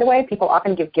producers, by the way, people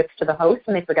often give gifts to the host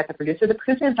and they forget the producer. The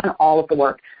producer has done all of the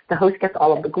work. The host gets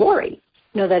all of the glory.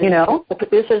 No, that is the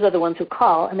producers are the ones who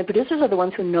call, and the producers are the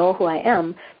ones who know who I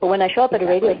am. But when I show up at a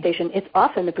radio station, it's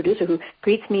often the producer who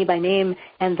greets me by name,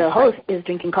 and the host is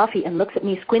drinking coffee and looks at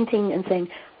me squinting and saying,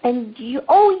 and you,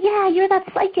 oh, yeah, you're that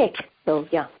psychic. So,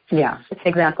 yeah. Yeah,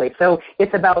 exactly. So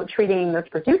it's about treating those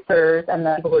producers and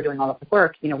the people who are doing all of the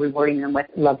work, rewarding them with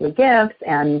lovely gifts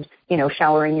and,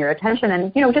 showering your attention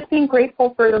and, just being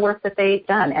grateful for the work that they've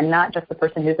done and not just the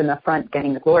person who's in the front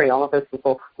getting the glory, all of those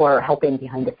people who are helping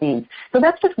behind the scenes. So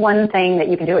that's just one thing that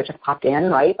you can do. It just popped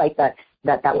in, right? Like that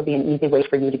that would be an easy way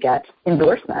for you to get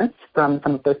endorsements from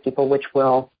some of those people, which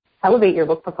will elevate your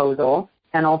book proposal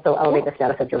and also elevate the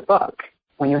status of your book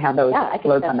when you have those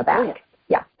loads on the back. Brilliant.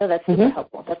 Yeah. So that's super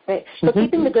helpful. That's great. So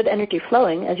keeping the good energy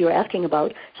flowing, as you were asking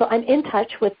about, so I'm in touch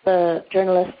with the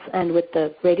journalists and with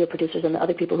the radio producers and the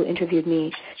other people who interviewed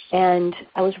me, and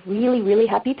I was really, really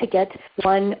happy to get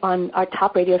one on our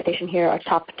top radio station here, our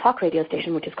top talk radio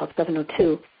station, which is called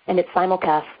 702, and it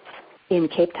simulcasts in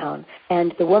Cape Town.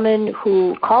 And the woman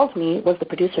who called me was the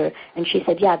producer, and she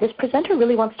said, yeah, this presenter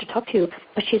really wants to talk to you,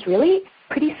 but she's really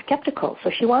pretty skeptical. So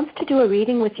she wants to do a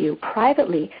reading with you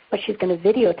privately, but she's going to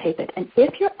videotape it. And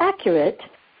if you're accurate,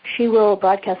 she will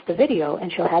broadcast the video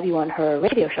and she'll have you on her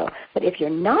radio show. But if you're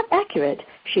not accurate,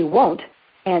 she won't,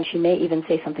 and she may even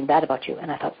say something bad about you.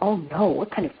 And I thought, oh no,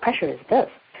 what kind of pressure is this?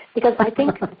 Because I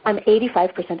think I'm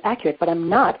 85% accurate, but I'm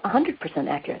not 100%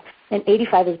 accurate. And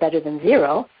 85 is better than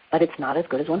 0, but it's not as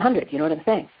good as 100. You know what I'm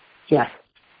saying? Yes.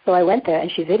 So I went there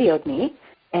and she videoed me,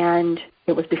 and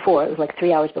it was like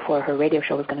 3 hours before her radio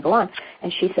show was going to go on.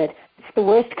 And she said, it's the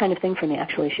worst kind of thing for me,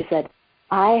 actually. She said,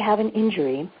 I have an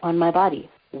injury on my body.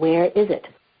 Where is it?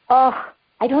 Oh,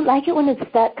 I don't like it when it's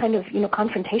that kind of,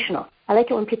 confrontational. I like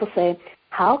it when people say,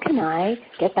 how can I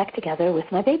get back together with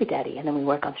my baby daddy? And then we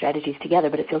work on strategies together,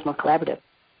 but it feels more collaborative.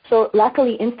 So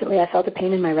luckily, instantly, I felt a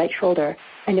pain in my right shoulder,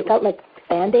 and it felt like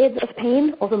Band-Aids of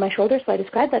pain over my shoulder, so I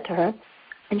described that to her.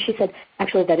 And she said,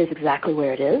 actually, that is exactly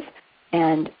where it is.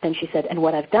 And then she said, and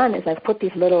what I've done is I've put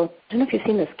these little, I don't know if you've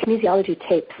seen this, kinesiology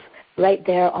tapes right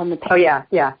there on the pain. Oh, yeah.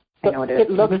 I know what it is.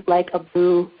 It looks like a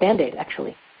blue Band-Aid,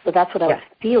 actually. So that's what I was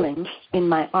feeling in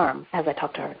my arm as I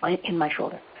talked to her, in my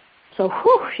shoulder. So,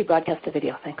 she broadcast the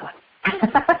video, thank God.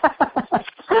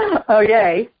 Oh,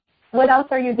 yay. What else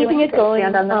are you doing? Keeping it going.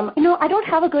 I don't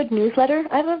have a good newsletter.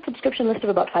 I have a subscription list of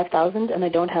about 5,000, and I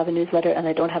don't have a newsletter, and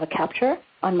I don't have a capture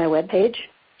on my webpage.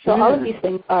 So all of these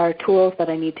things are tools that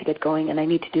I need to get going, and I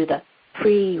need to do the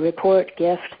free report,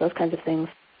 gift, those kinds of things.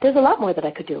 There's a lot more that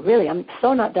I could do, really. I'm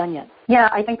so not done yet. Yeah,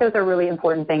 I think those are really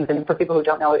important things. And for people who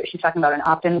don't know, she's talking about an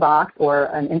opt-in box or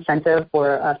an incentive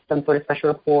for some sort of special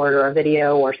report or a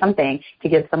video or something to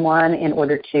give someone in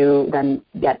order to then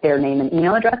get their name and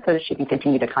email address so that she can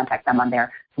continue to contact them on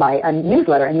there by a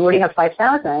newsletter. And you already have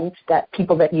 5,000 that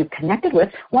people that you've connected with.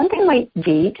 One thing might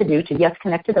be to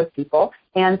connect to those people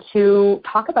and to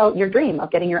talk about your dream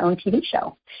of getting your own TV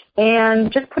show.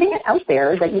 And just putting it out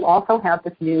there that you also have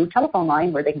this new telephone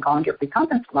line where they can call into your free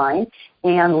conference line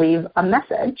and leave a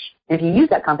message. And if you use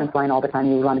that conference line all the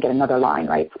time, you want to get another line,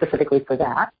 right, specifically for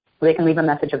that. So they can leave a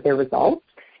message of their results.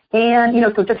 And,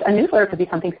 so just a newsletter could be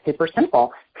something super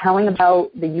simple, telling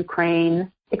about the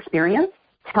Ukraine experience,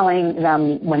 telling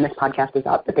them when this podcast is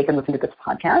up that they can listen to this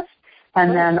podcast.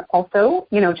 And then also,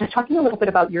 just talking a little bit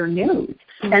about your news.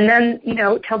 And then,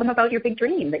 tell them about your big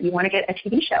dream that you want to get a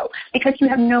TV show because you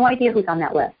have no idea who's on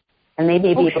that list. And they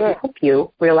may be able to help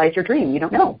you realize your dream. You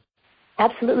don't know.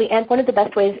 Absolutely. And one of the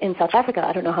best ways in South Africa,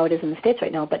 I don't know how it is in the States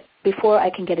right now, but before I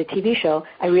can get a TV show,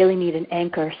 I really need an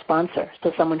anchor sponsor.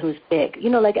 So someone who's big,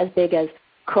 like as big as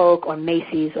Coke or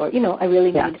Macy's or, I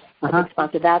really need a big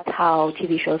sponsor. That's how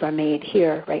TV shows are made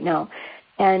here right now.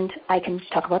 And I can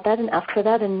talk about that and ask for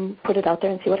that and put it out there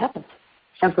and see what happens.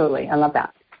 Absolutely. I love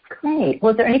that. Great.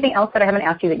 Well, is there anything else that I haven't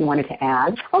asked you that you wanted to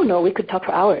add? Oh, no, we could talk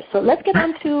for hours. So let's get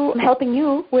on to helping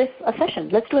you with a session.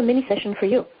 Let's do a mini session for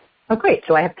you. Oh, great.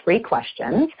 So I have 3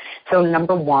 questions. So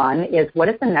number 1 is, what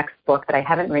is the next book that I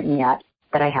haven't written yet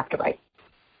that I have to write?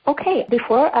 Okay.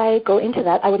 Before I go into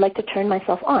that, I would like to turn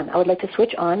myself on. I would like to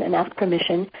switch on and ask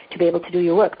permission to be able to do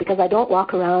your work because I don't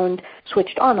walk around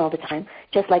switched on all the time,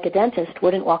 just like a dentist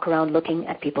wouldn't walk around looking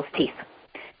at people's teeth.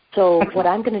 So what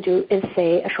I'm going to do is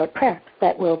say a short prayer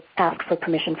that will ask for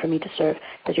permission for me to serve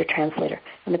as your translator.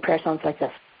 And the prayer sounds like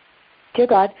this. Dear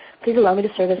God, please allow me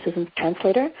to serve as Susan's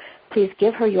translator. Please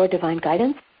give her your divine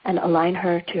guidance and align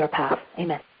her to your path.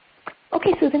 Amen.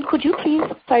 Okay, Susan, could you please,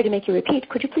 sorry to make you repeat,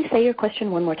 could you please say your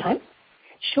question one more time?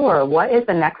 Sure. What is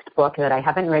the next book that I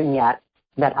haven't written yet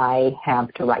that I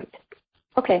have to write?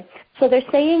 Okay, so they're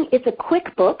saying it's a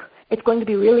quick book. It's going to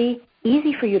be really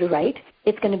easy for you to write.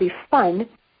 It's going to be fun,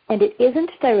 and it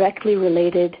isn't directly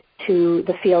related to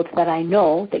the field that I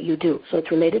know that you do. So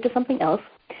it's related to something else.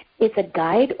 It's a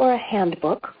guide or a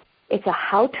handbook. It's a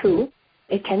how-to.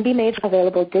 It can be made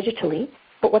available digitally,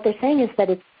 but what they're saying is that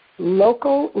it's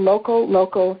local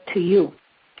to you.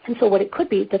 And so what it could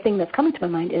be, the thing that's coming to my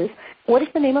mind is, what is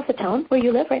the name of the town where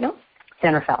you live right now?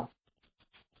 San Rafael.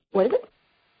 What is it?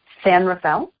 San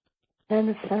Rafael.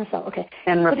 San Rafael, okay.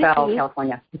 San Rafael,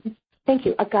 California. Thank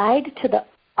you. A guide to the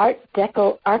Art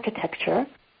Deco architecture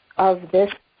of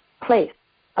this place.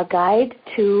 A guide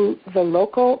to the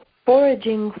local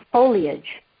foraging foliage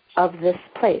of this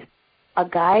place. A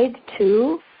guide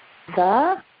to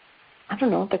the, I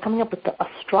don't know, they're coming up with the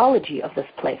astrology of this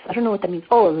place. I don't know what that means.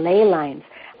 Oh, ley lines.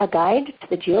 A guide to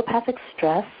the geopathic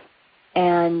stress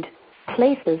and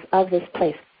places of this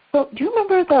place. So do you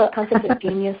remember the concept of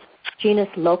genus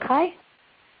loci?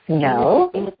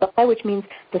 No. Genus loci, which means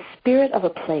the spirit of a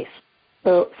place.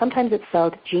 So sometimes it's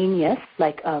spelled genius,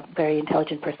 like a very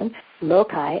intelligent person.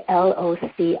 Loci,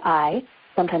 L-O-C-I,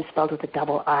 sometimes spelled with a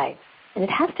double I. And it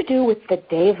has to do with the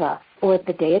deva, or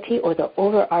the deity, or the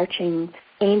overarching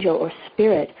angel or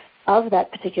spirit of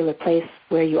that particular place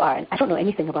where you are. And I don't know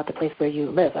anything about the place where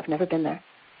you live. I've never been there.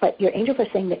 But your angels are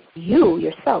saying that you,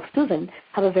 yourself, Susan,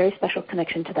 have a very special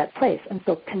connection to that place. And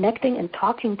so connecting and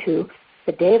talking to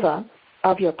the deva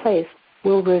of your place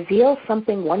will reveal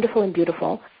something wonderful and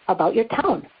beautiful about your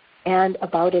town and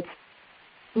about its,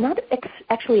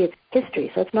 actually its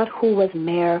history. So it's not who was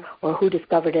mayor or who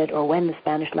discovered it or when the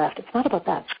Spanish left. It's not about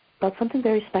that. It's about something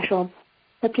very special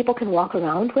that people can walk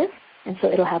around with. And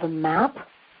so it'll have a map.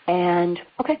 And,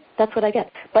 okay, that's what I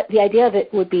get. But the idea of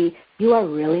it would be you are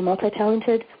really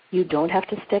multi-talented. You don't have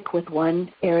to stick with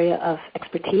one area of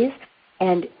expertise.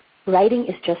 And writing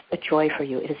is just a joy for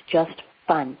you. It is just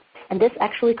fun. And this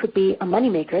actually could be a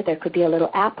moneymaker. There could be a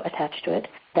little app attached to it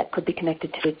that could be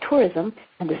connected to tourism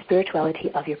and the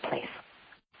spirituality of your place.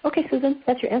 Okay, Susan,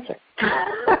 that's your answer.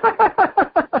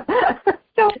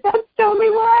 So that's totally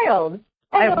wild.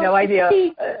 I have no idea.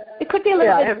 It could be a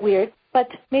little bit weird, but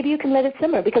maybe you can let it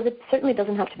simmer because it certainly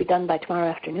doesn't have to be done by tomorrow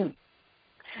afternoon.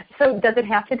 So does it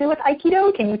have to do with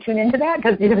Aikido? Can you tune into that?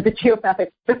 Because, the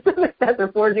geopathic that's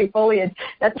a foraging foliage,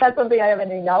 that's not something I have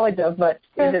any knowledge of, but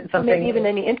is it something? Maybe even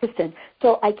any interest in.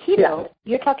 So Aikido,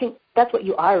 you're talking, that's what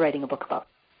you are writing a book about.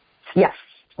 Yes.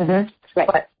 Mm-hmm. Right.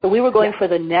 But, so we were going for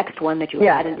the next one that you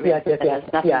hadn't written that has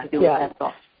nothing to do with that at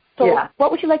all. So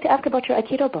what would you like to ask about your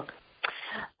Aikido book?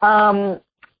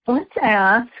 Let's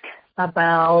ask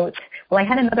about, I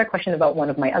had another question about one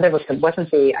of my other books that wasn't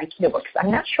the Aikido books.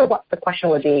 I'm not sure what the question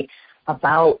would be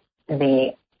about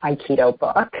the Aikido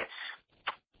book,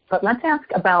 but let's ask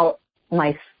about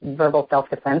my verbal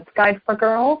self-defense guide for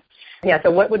girls. Yeah,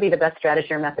 so what would be the best strategy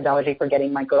or methodology for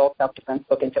getting my girl self-defense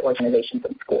book into organizations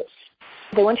and schools?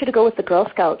 They want you to go with the Girl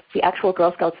Scouts, the actual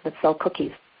Girl Scouts that sell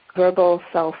cookies, verbal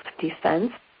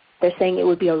self-defense. They're saying it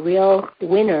would be a real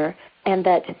winner and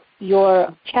that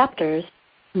your chapters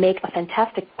make a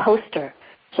fantastic poster.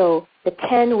 So the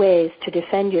 10 ways to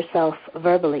defend yourself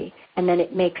verbally, and then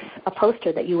it makes a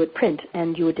poster that you would print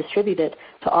and you would distribute it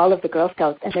to all of the Girl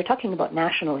Scouts. And they're talking about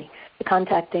nationally,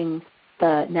 contacting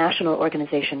the national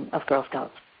organization of Girl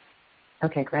Scouts.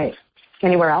 Okay, great.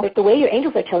 Anywhere else? But the way your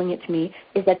angels are telling it to me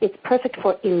is that it's perfect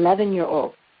for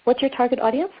 11-year-olds. What's your target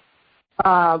audience?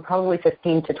 Probably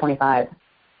 15 to 25.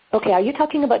 Okay, are you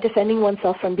talking about defending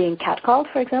oneself from being catcalled,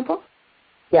 for example?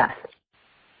 Yes.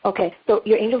 Okay, so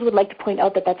your angels would like to point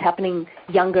out that that's happening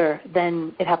younger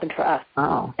than it happened for us.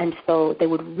 Oh. And so they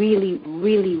would really,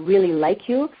 really, really like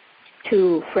you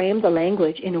to frame the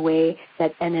language in a way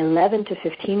that an 11 to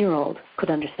 15-year-old could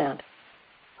understand.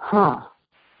 Huh.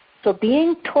 So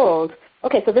being told,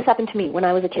 okay, so this happened to me when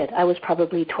I was a kid. I was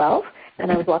probably 12,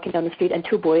 and I was walking down the street, and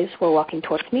two boys were walking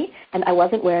towards me, and I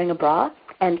wasn't wearing a bra,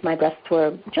 and my breasts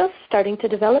were just starting to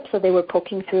develop, so they were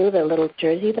poking through the little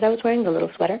jersey that I was wearing, the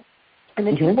little sweater. And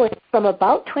the two boys from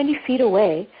about 20 feet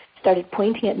away started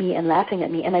pointing at me and laughing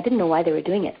at me, and I didn't know why they were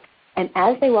doing it. And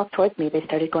as they walked towards me, they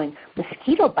started going,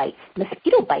 mosquito bites,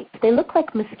 mosquito bites. They look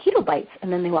like mosquito bites.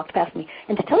 And then they walked past me.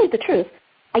 And to tell you the truth,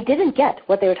 I didn't get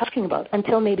what they were talking about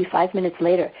until maybe 5 minutes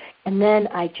later. And then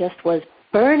I just was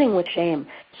burning with shame,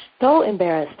 so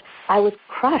embarrassed. I was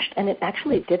crushed, and it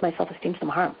actually did my self-esteem some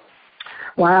harm.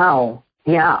 Wow.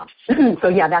 Yeah.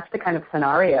 So, that's the kind of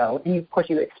scenario. And, of course,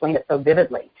 you explained it so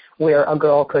vividly, where a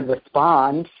girl could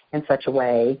respond in such a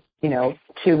way,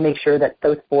 to make sure that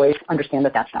those boys understand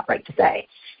that that's not right to say,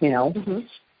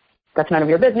 That's none of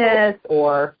your business,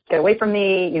 or get away from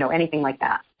me, anything like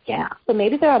that. Yeah. So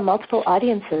maybe there are multiple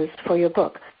audiences for your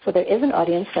book. So there is an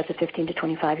audience that's a 15 to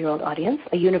 25-year-old audience,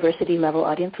 a university-level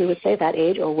audience, we would say, that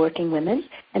age, or working women.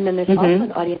 And then there's also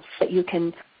an audience that you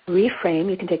can reframe.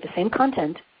 You can take the same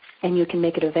content and you can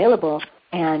make it available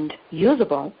and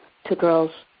usable to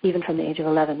girls even from the age of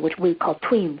 11, which we call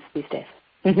tweens these days.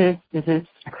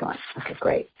 Excellent. Okay,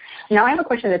 great. Now I have a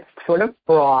question that's sort of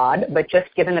broad, but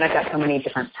just given that I've got so many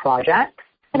different projects.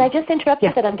 Can I just interrupt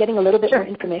you that I'm getting a little bit more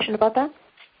information about that?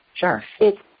 Sure.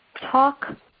 It's talk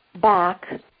back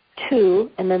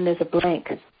to, and then there's a blank.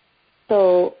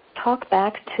 So talk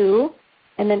back to,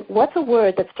 and then what's a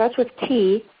word that starts with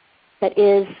T that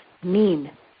is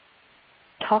mean?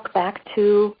 Talk back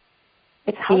to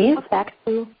It's how to talk back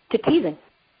to teasing.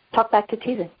 Talk back to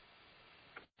teasing.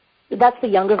 That's the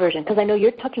younger version, because I know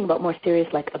you're talking about more serious,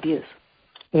 like abuse.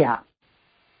 Yeah.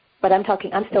 But I'm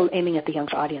still aiming at the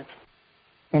younger audience.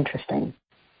 Interesting.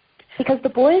 Because the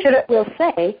boys will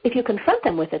say, if you confront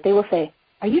them with it, they will say,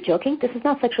 are you joking? This is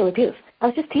not sexual abuse. I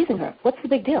was just teasing her. What's the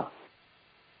big deal?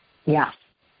 Yeah.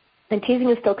 And teasing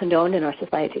is still condoned in our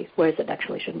society, whereas it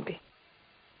actually shouldn't be.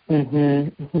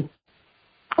 Mm-hmm. Mm-hmm.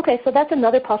 Okay, so that's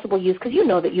another possible use, because you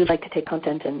know that you like to take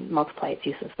content and multiply its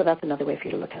uses. So that's another way for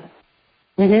you to look at it.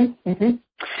 Mm-hmm. Mm-hmm.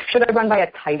 Should I run by a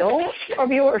title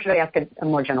of you, or should I ask a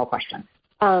more general question?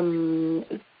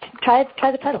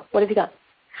 Try the title. What have you got?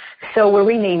 So we're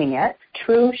renaming it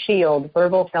True Shield,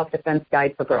 Verbal Self-Defense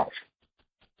Guide for Girls.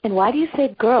 And why do you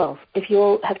say girls if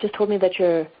you have just told me that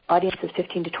your audience is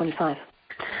 15 to 25?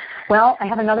 Well, I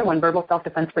have another one, Verbal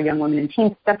Self-Defense for Young Women and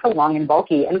Teens. That's so long and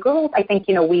bulky. And girls, I think,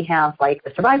 we have like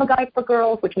the Survival Guide for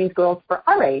Girls, which means girls for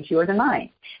our age, yours and mine.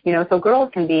 So girls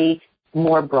can be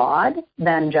more broad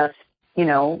than just,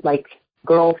 like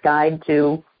Girls Guide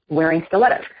to Wearing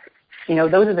Stilettos.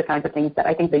 Those are the kinds of things that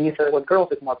I think the use of the word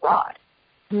girls is more broad.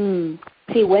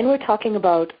 See, when we're talking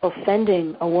about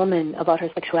offending a woman about her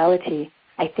sexuality,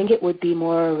 I think it would be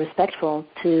more respectful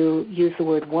to use the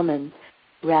word woman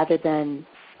rather than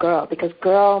girl. Because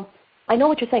girl, I know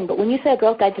what you're saying, but when you say a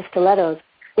Girl's Guide to Stilettos,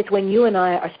 it's when you and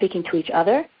I are speaking to each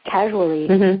other casually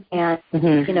and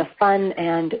in a fun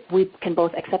and we can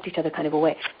both accept each other kind of a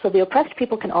way. So the oppressed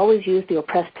people can always use the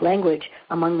oppressed language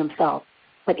among themselves.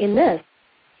 But in this,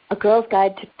 a Girl's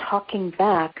Guide to Talking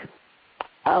Back,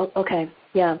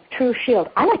 True Shield.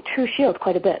 I like True Shield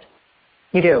quite a bit.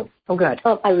 You do? Oh, good.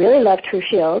 I really love True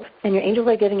Shield, and your angels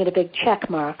are giving it a big check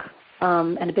mark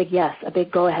and a big yes, a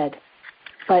big go-ahead.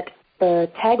 But the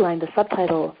tagline, the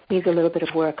subtitle, needs a little bit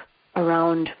of work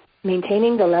around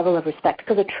maintaining the level of respect.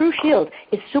 Because a true shield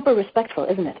is super respectful,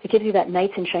 isn't it? It gives you that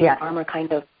knights in shining armor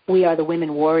kind of, we are the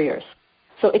women warriors.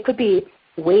 So it could be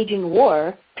waging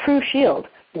war, true shield,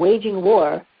 waging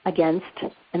war against,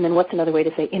 and then what's another way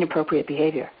to say inappropriate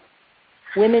behavior?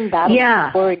 Women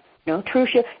battle warriors. True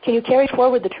shield. Can you carry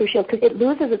forward the true shield? Because it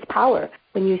loses its power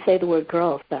when you say the word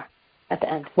girls there at the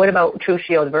end. What about True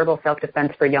Shield, Verbal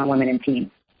Self-Defense for Young Women and Teens?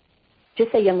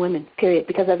 Just say young women, period.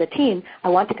 Because as a teen, I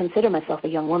want to consider myself a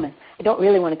young woman. I don't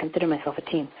really want to consider myself a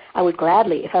teen. I would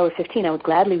gladly, if I were 15, I would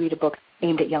gladly read a book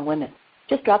aimed at young women.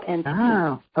 Just drop N.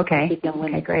 Oh, okay. Young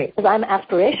women. Okay, great. Because I'm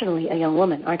aspirationally a young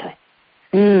woman, aren't I?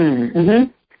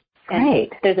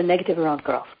 Great. There's a negative around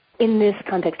girls in this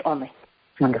context only.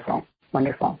 Wonderful.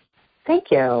 Wonderful.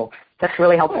 Thank you. That's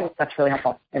really helpful. That's really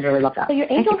helpful. I really love that. So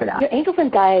Thank you for that. Your angels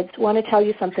and guides want to tell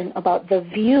you something about the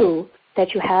view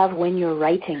that you have when you're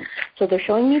writing. So they're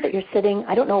showing me that you're sitting,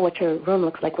 I don't know what your room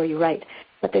looks like where you write,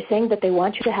 but they're saying that they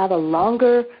want you to have a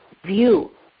longer view.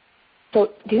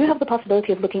 So do you have the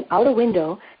possibility of looking out a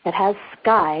window that has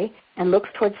sky and looks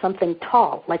towards something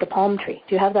tall, like a palm tree?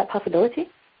 Do you have that possibility?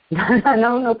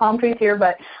 No palm trees here,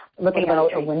 but looking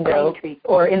out a window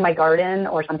or in my garden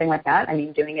or something like that. I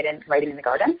mean, doing it writing in the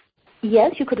garden.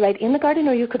 Yes, you could write in the garden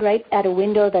or you could write at a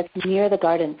window that's near the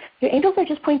garden. Your angels are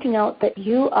just pointing out that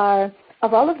you are,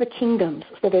 of all of the kingdoms,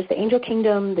 so there's the angel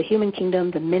kingdom, the human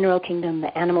kingdom, the mineral kingdom,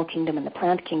 the animal kingdom, and the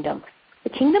plant kingdom. The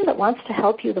kingdom that wants to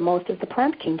help you the most is the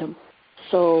plant kingdom.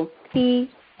 So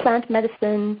tea, plant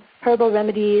medicine, herbal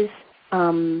remedies,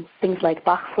 things like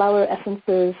Bach flower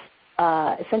essences,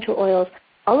 essential oils,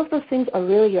 all of those things are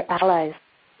really your allies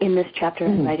in this chapter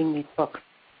in writing these books.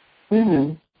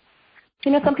 Some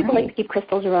people like to keep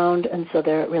crystals around, and so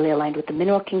they're really aligned with the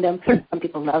mineral kingdom. Some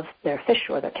people love their fish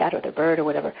or their cat or their bird or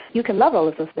whatever. You can love all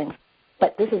of those things,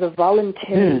 but this is a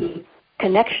voluntary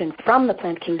connection from the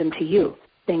plant kingdom to you,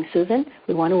 saying, Susan,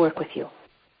 we want to work with you.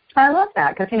 I love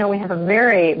that because, we have a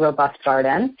very robust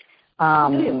garden.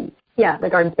 The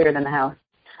garden's bigger than the house.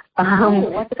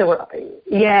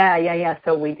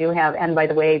 So we do have, and by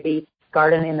the way, the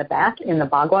garden in the back in the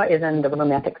Bagua is in the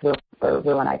romantic room for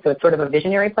Will and I. So it's sort of a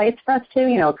visionary place for us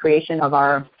too, creation of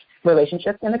our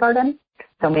relationship in the garden.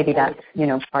 So maybe that's,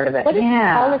 part of it. What is the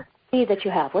tallest tree that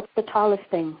you have? What's the tallest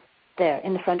thing there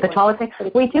in the front? The tallest thing?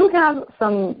 We do have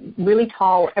some really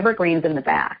tall evergreens in the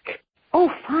back. Oh,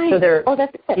 fine. So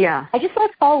that's it. Yeah. I just saw a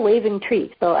tall waving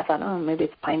tree. So I thought, maybe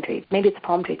it's a pine tree. Maybe it's a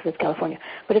palm tree because it's California.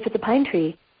 But if it's a pine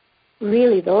tree,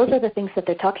 really, those are the things that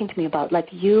they're talking to me about, like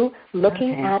you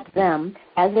looking at them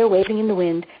as they're waving in the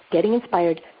wind, getting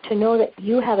inspired to know that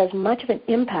you have as much of an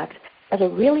impact as a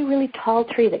really, really tall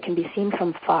tree that can be seen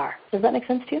from far. Does that make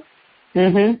sense to you?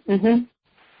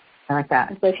 I like that.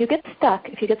 And so if you get stuck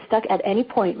at any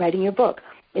point writing your book,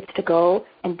 it's to go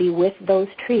and be with those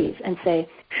trees and say,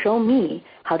 show me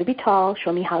how to be tall,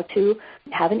 show me how to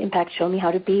have an impact, show me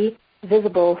how to be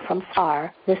visible from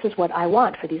far. This is what I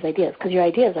want for these ideas, because your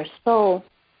ideas are so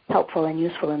helpful and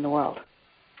useful in the world.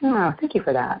 Oh, thank you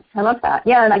for that. I love that.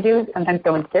 Yeah, and I do sometimes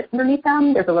go and sit underneath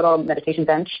them. There's a little meditation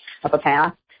bench up a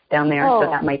path down there, so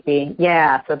that might be,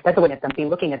 so that's a way of be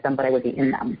looking at them, but I would be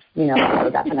in them, so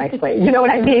that's a nice place. You know what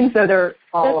I mean? So they're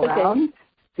all around. Okay.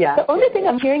 Yeah. The only thing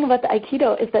I'm hearing about the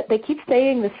Aikido is that they keep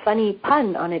saying this funny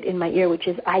pun on it in my ear, which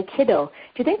is Aikido.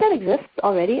 Do you think that exists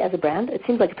already as a brand? It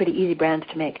seems like a pretty easy brand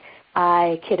to make.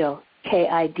 Aikido,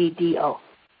 Kiddo.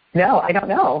 No, I don't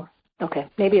know. Okay,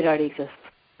 maybe it already exists.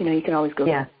 You can always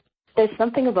Google. Yeah. There's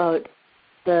something about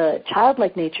the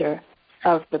childlike nature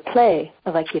of the play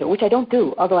of Aikido, which I don't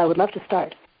do, although I would love to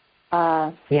start.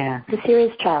 The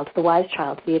serious child, the wise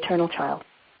child, the eternal child.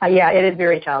 It is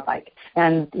very childlike.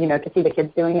 And, to see the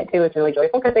kids doing it, too, is really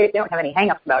joyful because they don't have any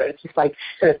hang-ups about it. It's just like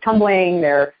sort of tumbling,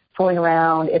 they're fooling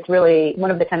around. It's really,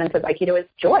 one of the tenets of Aikido is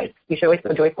joy. You should always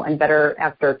feel joyful and better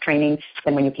after training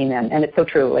than when you came in. And it's so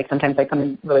true. Like sometimes I come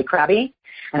in really crabby,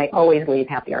 and I always leave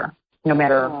happier, no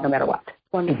matter what.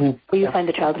 Wonderful. Mm-hmm. Will you find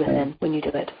the child within when you do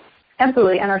it?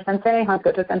 Absolutely. And our sensei, Hans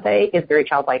Goto sensei, is very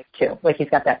childlike, too. Like he's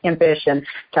got that impish and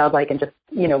childlike and just,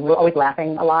 we're always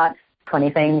laughing a lot. Funny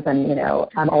things, and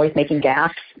I'm always making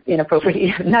gaffes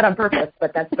inappropriately, not on purpose,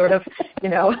 but that's sort of,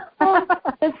 Oh,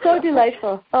 that's so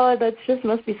delightful. Oh, that just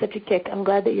must be such a kick. I'm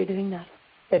glad that you're doing that.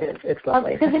 It is. It's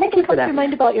lovely. Does anything come to your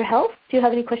mind about your health? Do you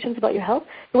have any questions about your health?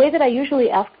 The way that I usually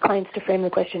ask clients to frame the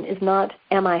question is not,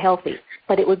 am I healthy?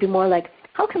 But it would be more like,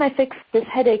 how can I fix this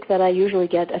headache that I usually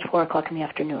get at 4 o'clock in the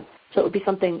afternoon? So it would be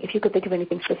something, if you could think of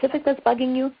anything specific that's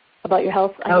bugging you about your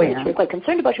health. I know that you're quite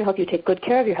concerned about your health. You take good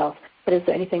care of your health. But is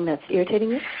there anything that's irritating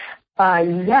you?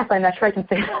 Yes, I'm not sure I can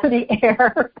say it on the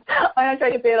air. I'm not sure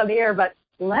I can say it on the air, but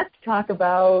let's talk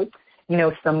about,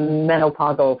 some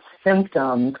menopausal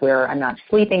symptoms where I'm not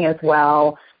sleeping as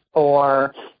well,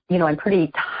 or, I'm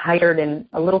pretty tired and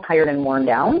a little tired and worn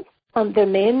down.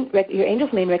 Your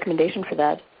angel's main recommendation for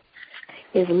that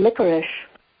is licorice,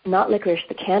 not licorice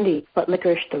the candy, but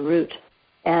licorice the root.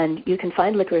 And you can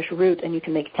find licorice root and you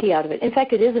can make tea out of it. In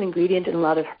fact, it is an ingredient in a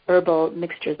lot of herbal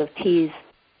mixtures of teas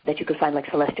that you could find, like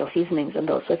celestial seasonings and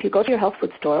those. So if you go to your health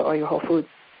food store or your Whole Foods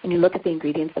and you look at the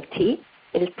ingredients of tea,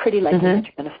 it is pretty likely that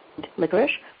you're going to find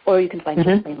licorice, or you can find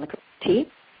just plain licorice tea.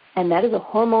 And that is a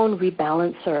hormone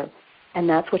rebalancer. And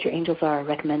that's what your angels are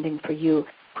recommending for you.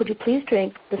 Could you please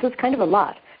drink, this is kind of a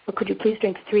lot, but could you please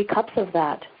drink 3 cups of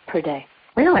that per day?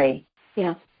 Really?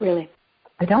 Yeah, really.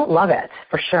 I don't love it,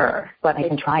 for sure, but I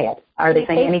can try it. Are they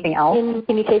saying anything else?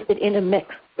 Can you taste it in a mix,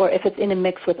 or if it's in a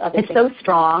mix with other things? It's so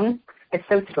strong. It's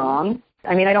so strong.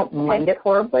 I mean, I don't mind it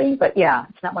horribly, but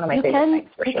it's not one of my favorite things,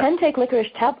 for sure. You can take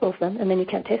licorice capsules then, and then you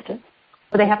can't taste it.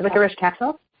 But they have licorice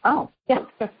capsules? Oh. Yeah,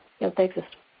 sure. Yeah, they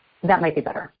exist. That might be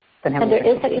better than having And there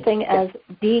is such a thing as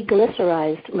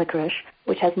deglycerized licorice,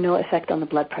 which has no effect on the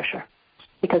blood pressure.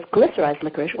 Because glycerized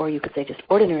licorice, or you could say just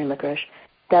ordinary licorice,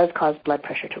 does cause blood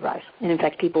pressure to rise. And in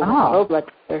fact, people with low blood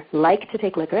pressure like to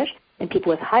take licorice, and people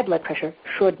with high blood pressure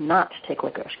should not take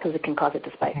licorice because it can cause it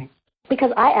to spike. Okay.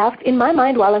 Because I asked, in my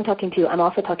mind while I'm talking to you, I'm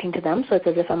also talking to them, so it's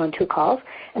as if I'm on 2 calls,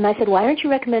 and I said, why aren't you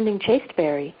recommending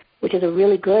chasteberry, which is a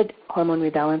really good hormone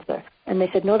rebalancer? And they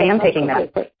said, no, I am taking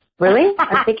that. Really?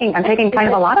 I'm taking kind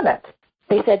of a lot of it.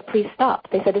 They said, please stop.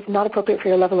 They said it's not appropriate for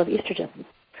your level of estrogen.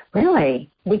 Really?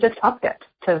 We just upped it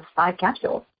to 5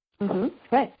 capsules.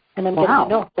 Right. And I'm getting,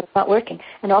 no, that's not working.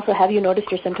 And also, have you noticed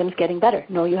your symptoms getting better?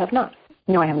 No, you have not.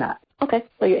 No, I have not. Okay.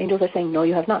 So your angels are saying, no,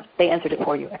 you have not. They answered it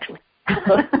for you, actually.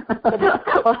 Well,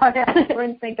 we're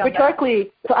in sync on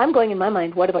rhetorically, so I'm going in my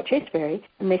mind, what about chasteberry?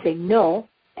 And they say, no.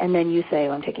 And then you say,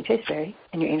 well, I'm taking chasteberry.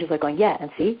 And your angels are going, yeah.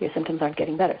 And see, your symptoms aren't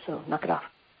getting better, so knock it off.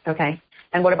 Okay.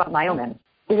 And what about Myomin?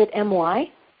 Is it MY?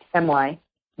 MY.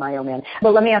 Myomin.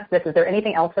 Well, let me ask this. Is there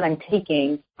anything else that I'm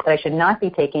taking that I should not be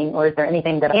taking, or is there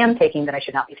anything that I am taking that I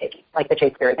should not be taking, like the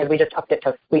chasteberry? Because we just upped it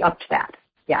we upped that.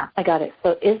 Yeah. I got it.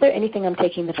 So is there anything I'm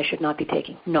taking that I should not be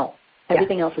taking? No.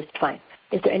 Everything else is fine.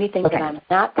 Is there anything that I'm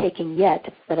not taking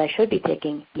yet that I should be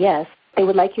taking? Yes. They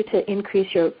would like you to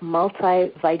increase your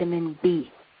multivitamin B.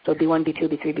 So B1, B2,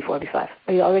 B3, B4, B5.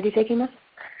 Are you already taking this?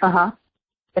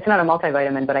 It's not a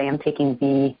multivitamin, but I am taking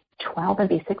B12 and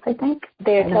B6, I think.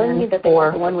 They're telling me that they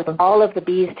want the one with all of the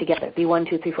Bs together. B1,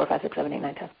 2, 3, 4, 5, 6, 7, 8,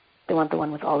 9, 10. They want the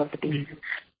one with all of the Bs.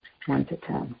 1 to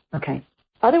 10. Okay.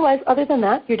 Otherwise, other than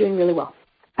that, you're doing really well.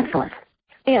 Excellent.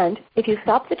 And if you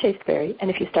stop the chasteberry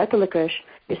and if you start the licorice,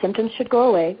 your symptoms should go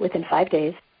away within 5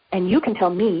 days, and you can tell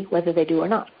me whether they do or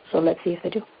not. So let's see if they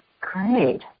do.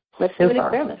 Great. Let's do an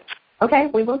experiment. Okay,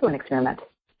 we will do an experiment.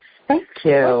 Thank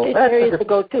you. Chasteberry is the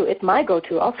go-to. It's my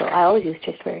go-to also. I always use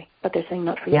chasteberry, but they're saying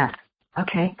not for you. Yeah.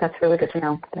 Okay, that's really good to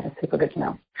know. That is super good to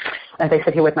know. As I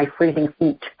sit here with my freezing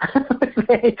feet. Oh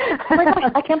my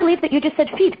gosh, I can't believe that you just said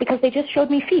feet, because they just showed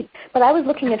me feet. But I was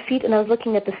looking at feet, and I was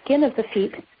looking at the skin of the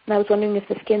feet, and I was wondering if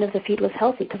the skin of the feet was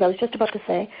healthy, because I was just about to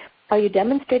say, are you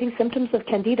demonstrating symptoms of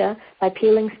candida by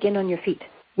peeling skin on your feet?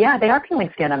 Yeah, they are peeling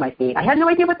skin on my feet. I had no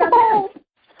idea what that meant.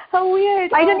 How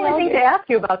weird. I didn't even think to ask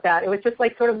you about that. It was just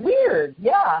like sort of weird.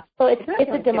 Yeah. So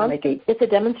it's a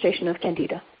demonstration of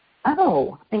candida.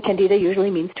 Oh. And candida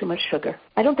usually means too much sugar.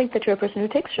 I don't think that you're a person who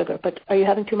takes sugar, but are you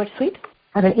having too much sweet?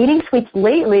 I've been eating sweets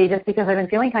lately just because I've been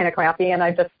feeling kind of crappy, and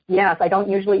I don't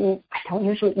usually eat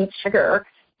sugar,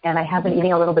 and I have been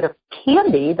eating a little bit of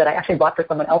candy that I actually bought for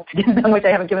someone else to give them, which I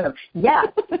haven't given them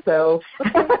yet. So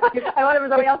I want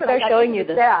somebody else to showing you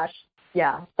this. Stash.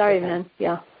 Yeah. Sorry, man.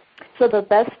 Yeah. So the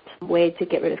best way to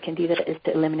get rid of candida is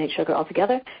to eliminate sugar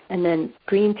altogether, and then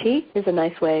green tea is a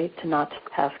nice way to not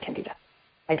have candida.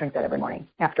 I drink that every morning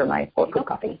after my bulletproof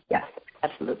coffee. Yes.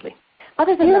 Absolutely.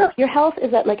 Other than that, your health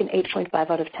is at like an 8.5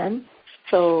 out of 10.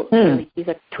 So really, these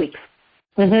are tweaks.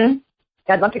 Mm-hmm.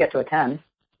 I'd love to get to a 10.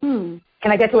 Can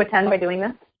I get to a 10 by doing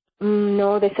this?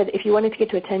 No, they said if you wanted to get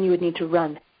to a 10, you would need to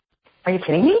run. Are you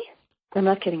kidding me? I'm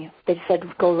not kidding you. They said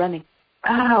go running.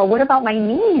 Oh, what about my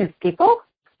knees, people?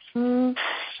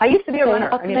 I used to be a runner.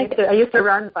 I used to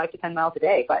run 5 to 10 miles a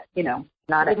day, but,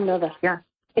 not I didn't know that. Yeah.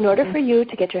 In order for you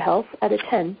to get your health at a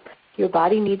 10, your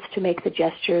body needs to make the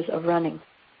gestures of running.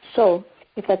 So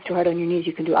if that's too hard on your knees,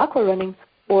 you can do aqua running,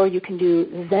 or you can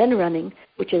do Zen running,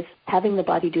 which is having the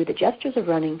body do the gestures of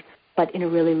running, but in a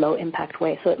really low impact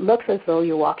way. So it looks as though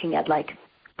you're walking at like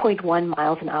 0.1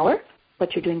 miles an hour,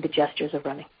 but you're doing the gestures of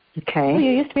running. Okay. Oh,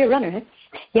 you used to be a runner, eh?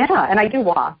 Yeah, and I do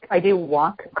walk. I do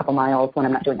walk a couple miles when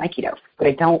I'm not doing Aikido, but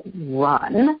I don't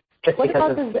run. Have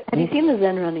you seen the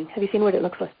Zen running? Have you seen what it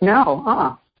looks like?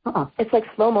 No. It's like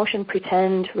slow motion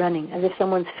pretend running, as if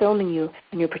someone's filming you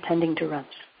and you're pretending to run.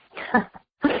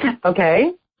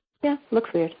 Okay. Yeah,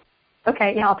 looks weird.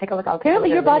 Okay, yeah, I'll take a look.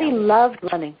 Apparently your body loved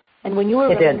running. And when you were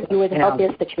running, you were the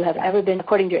healthiest that you have ever been.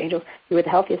 According to your angels, you were the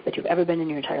healthiest that you've ever been in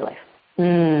your entire life.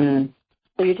 So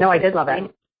I did love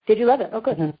it. Did you love it? Oh,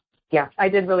 good. Mm-hmm. Yeah, I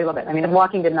did really love it. I mean,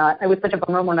 walking did not. I was such a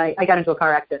bummer when I got into a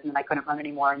car accident and I couldn't run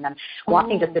anymore. And then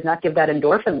walking just did not give that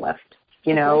endorphin lift,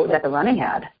 that the running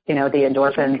had, the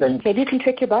endorphins. And maybe you can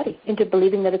trick your body into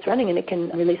believing that it's running and it can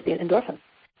release the endorphin.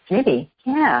 Maybe,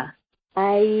 yeah.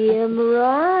 I am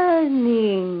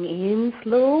running in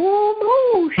slow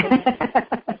motion.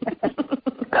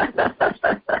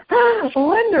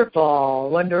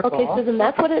 Wonderful. Okay, Susan,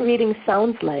 that's what a reading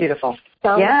sounds like. Beautiful.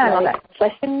 Sounds I love like it. A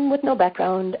question with no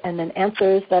background, and then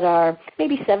answers that are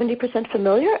maybe 70%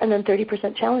 familiar and then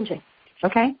 30% challenging.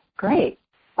 Okay, great.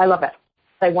 I love it.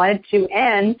 I wanted to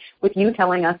end with you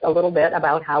telling us a little bit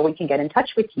about how we can get in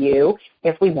touch with you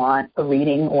if we want a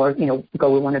reading or,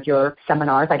 go to one of your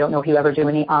seminars. I don't know if you ever do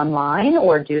any online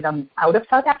or do them out of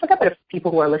South Africa, but if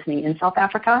people who are listening in South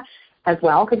Africa as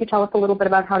well, could you tell us a little bit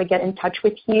about how to get in touch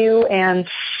with you and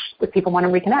if people want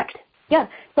to reconnect? Yeah,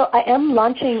 so I am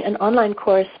launching an online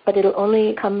course, but it'll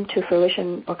only come to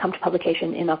fruition or come to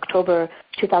publication in October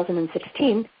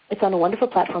 2016. It's on a wonderful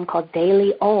platform called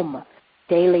Daily Om.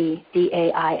 Daily,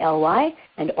 D-A-I-L-Y,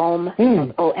 and Om,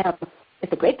 O-M.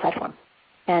 It's a great platform.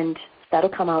 And that'll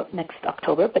come out next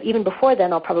October. But even before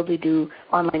then, I'll probably do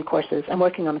online courses. I'm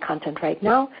working on the content right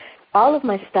now. All of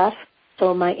my stuff,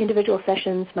 so my individual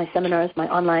sessions, my seminars, my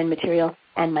online material,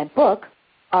 and my book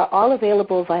are all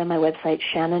available via my website,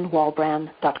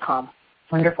 shannonwalbran.com.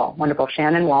 Wonderful.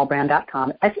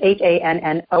 shannonwalbran.com,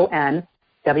 ShannonWalbran.com.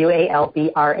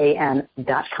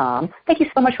 Thank you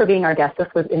so much for being our guest. This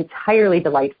was entirely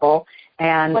delightful,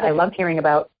 and I loved hearing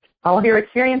about all of your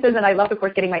experiences, and I loved, of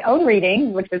course, getting my own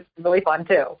reading, which was really fun,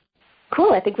 too.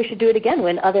 Cool. I think we should do it again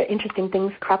when other interesting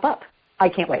things crop up. I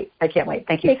can't wait. Thank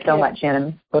you so much,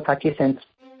 Shannon. We'll talk to you soon.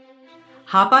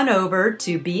 Hop on over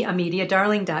to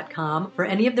beamediadarling.com for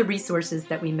any of the resources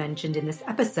that we mentioned in this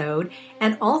episode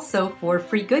and also for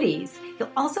free goodies.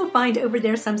 You'll also find over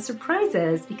there some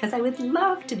surprises because I would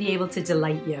love to be able to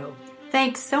delight you.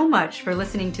 Thanks so much for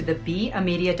listening to the Be a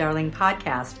Media Darling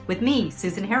podcast with me,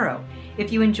 Susan Harrow.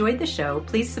 If you enjoyed the show,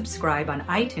 please subscribe on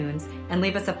iTunes and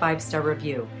leave us a 5-star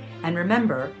review. And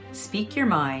remember, speak your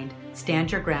mind,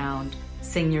 stand your ground,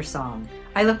 sing your song.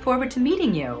 I look forward to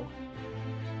meeting you.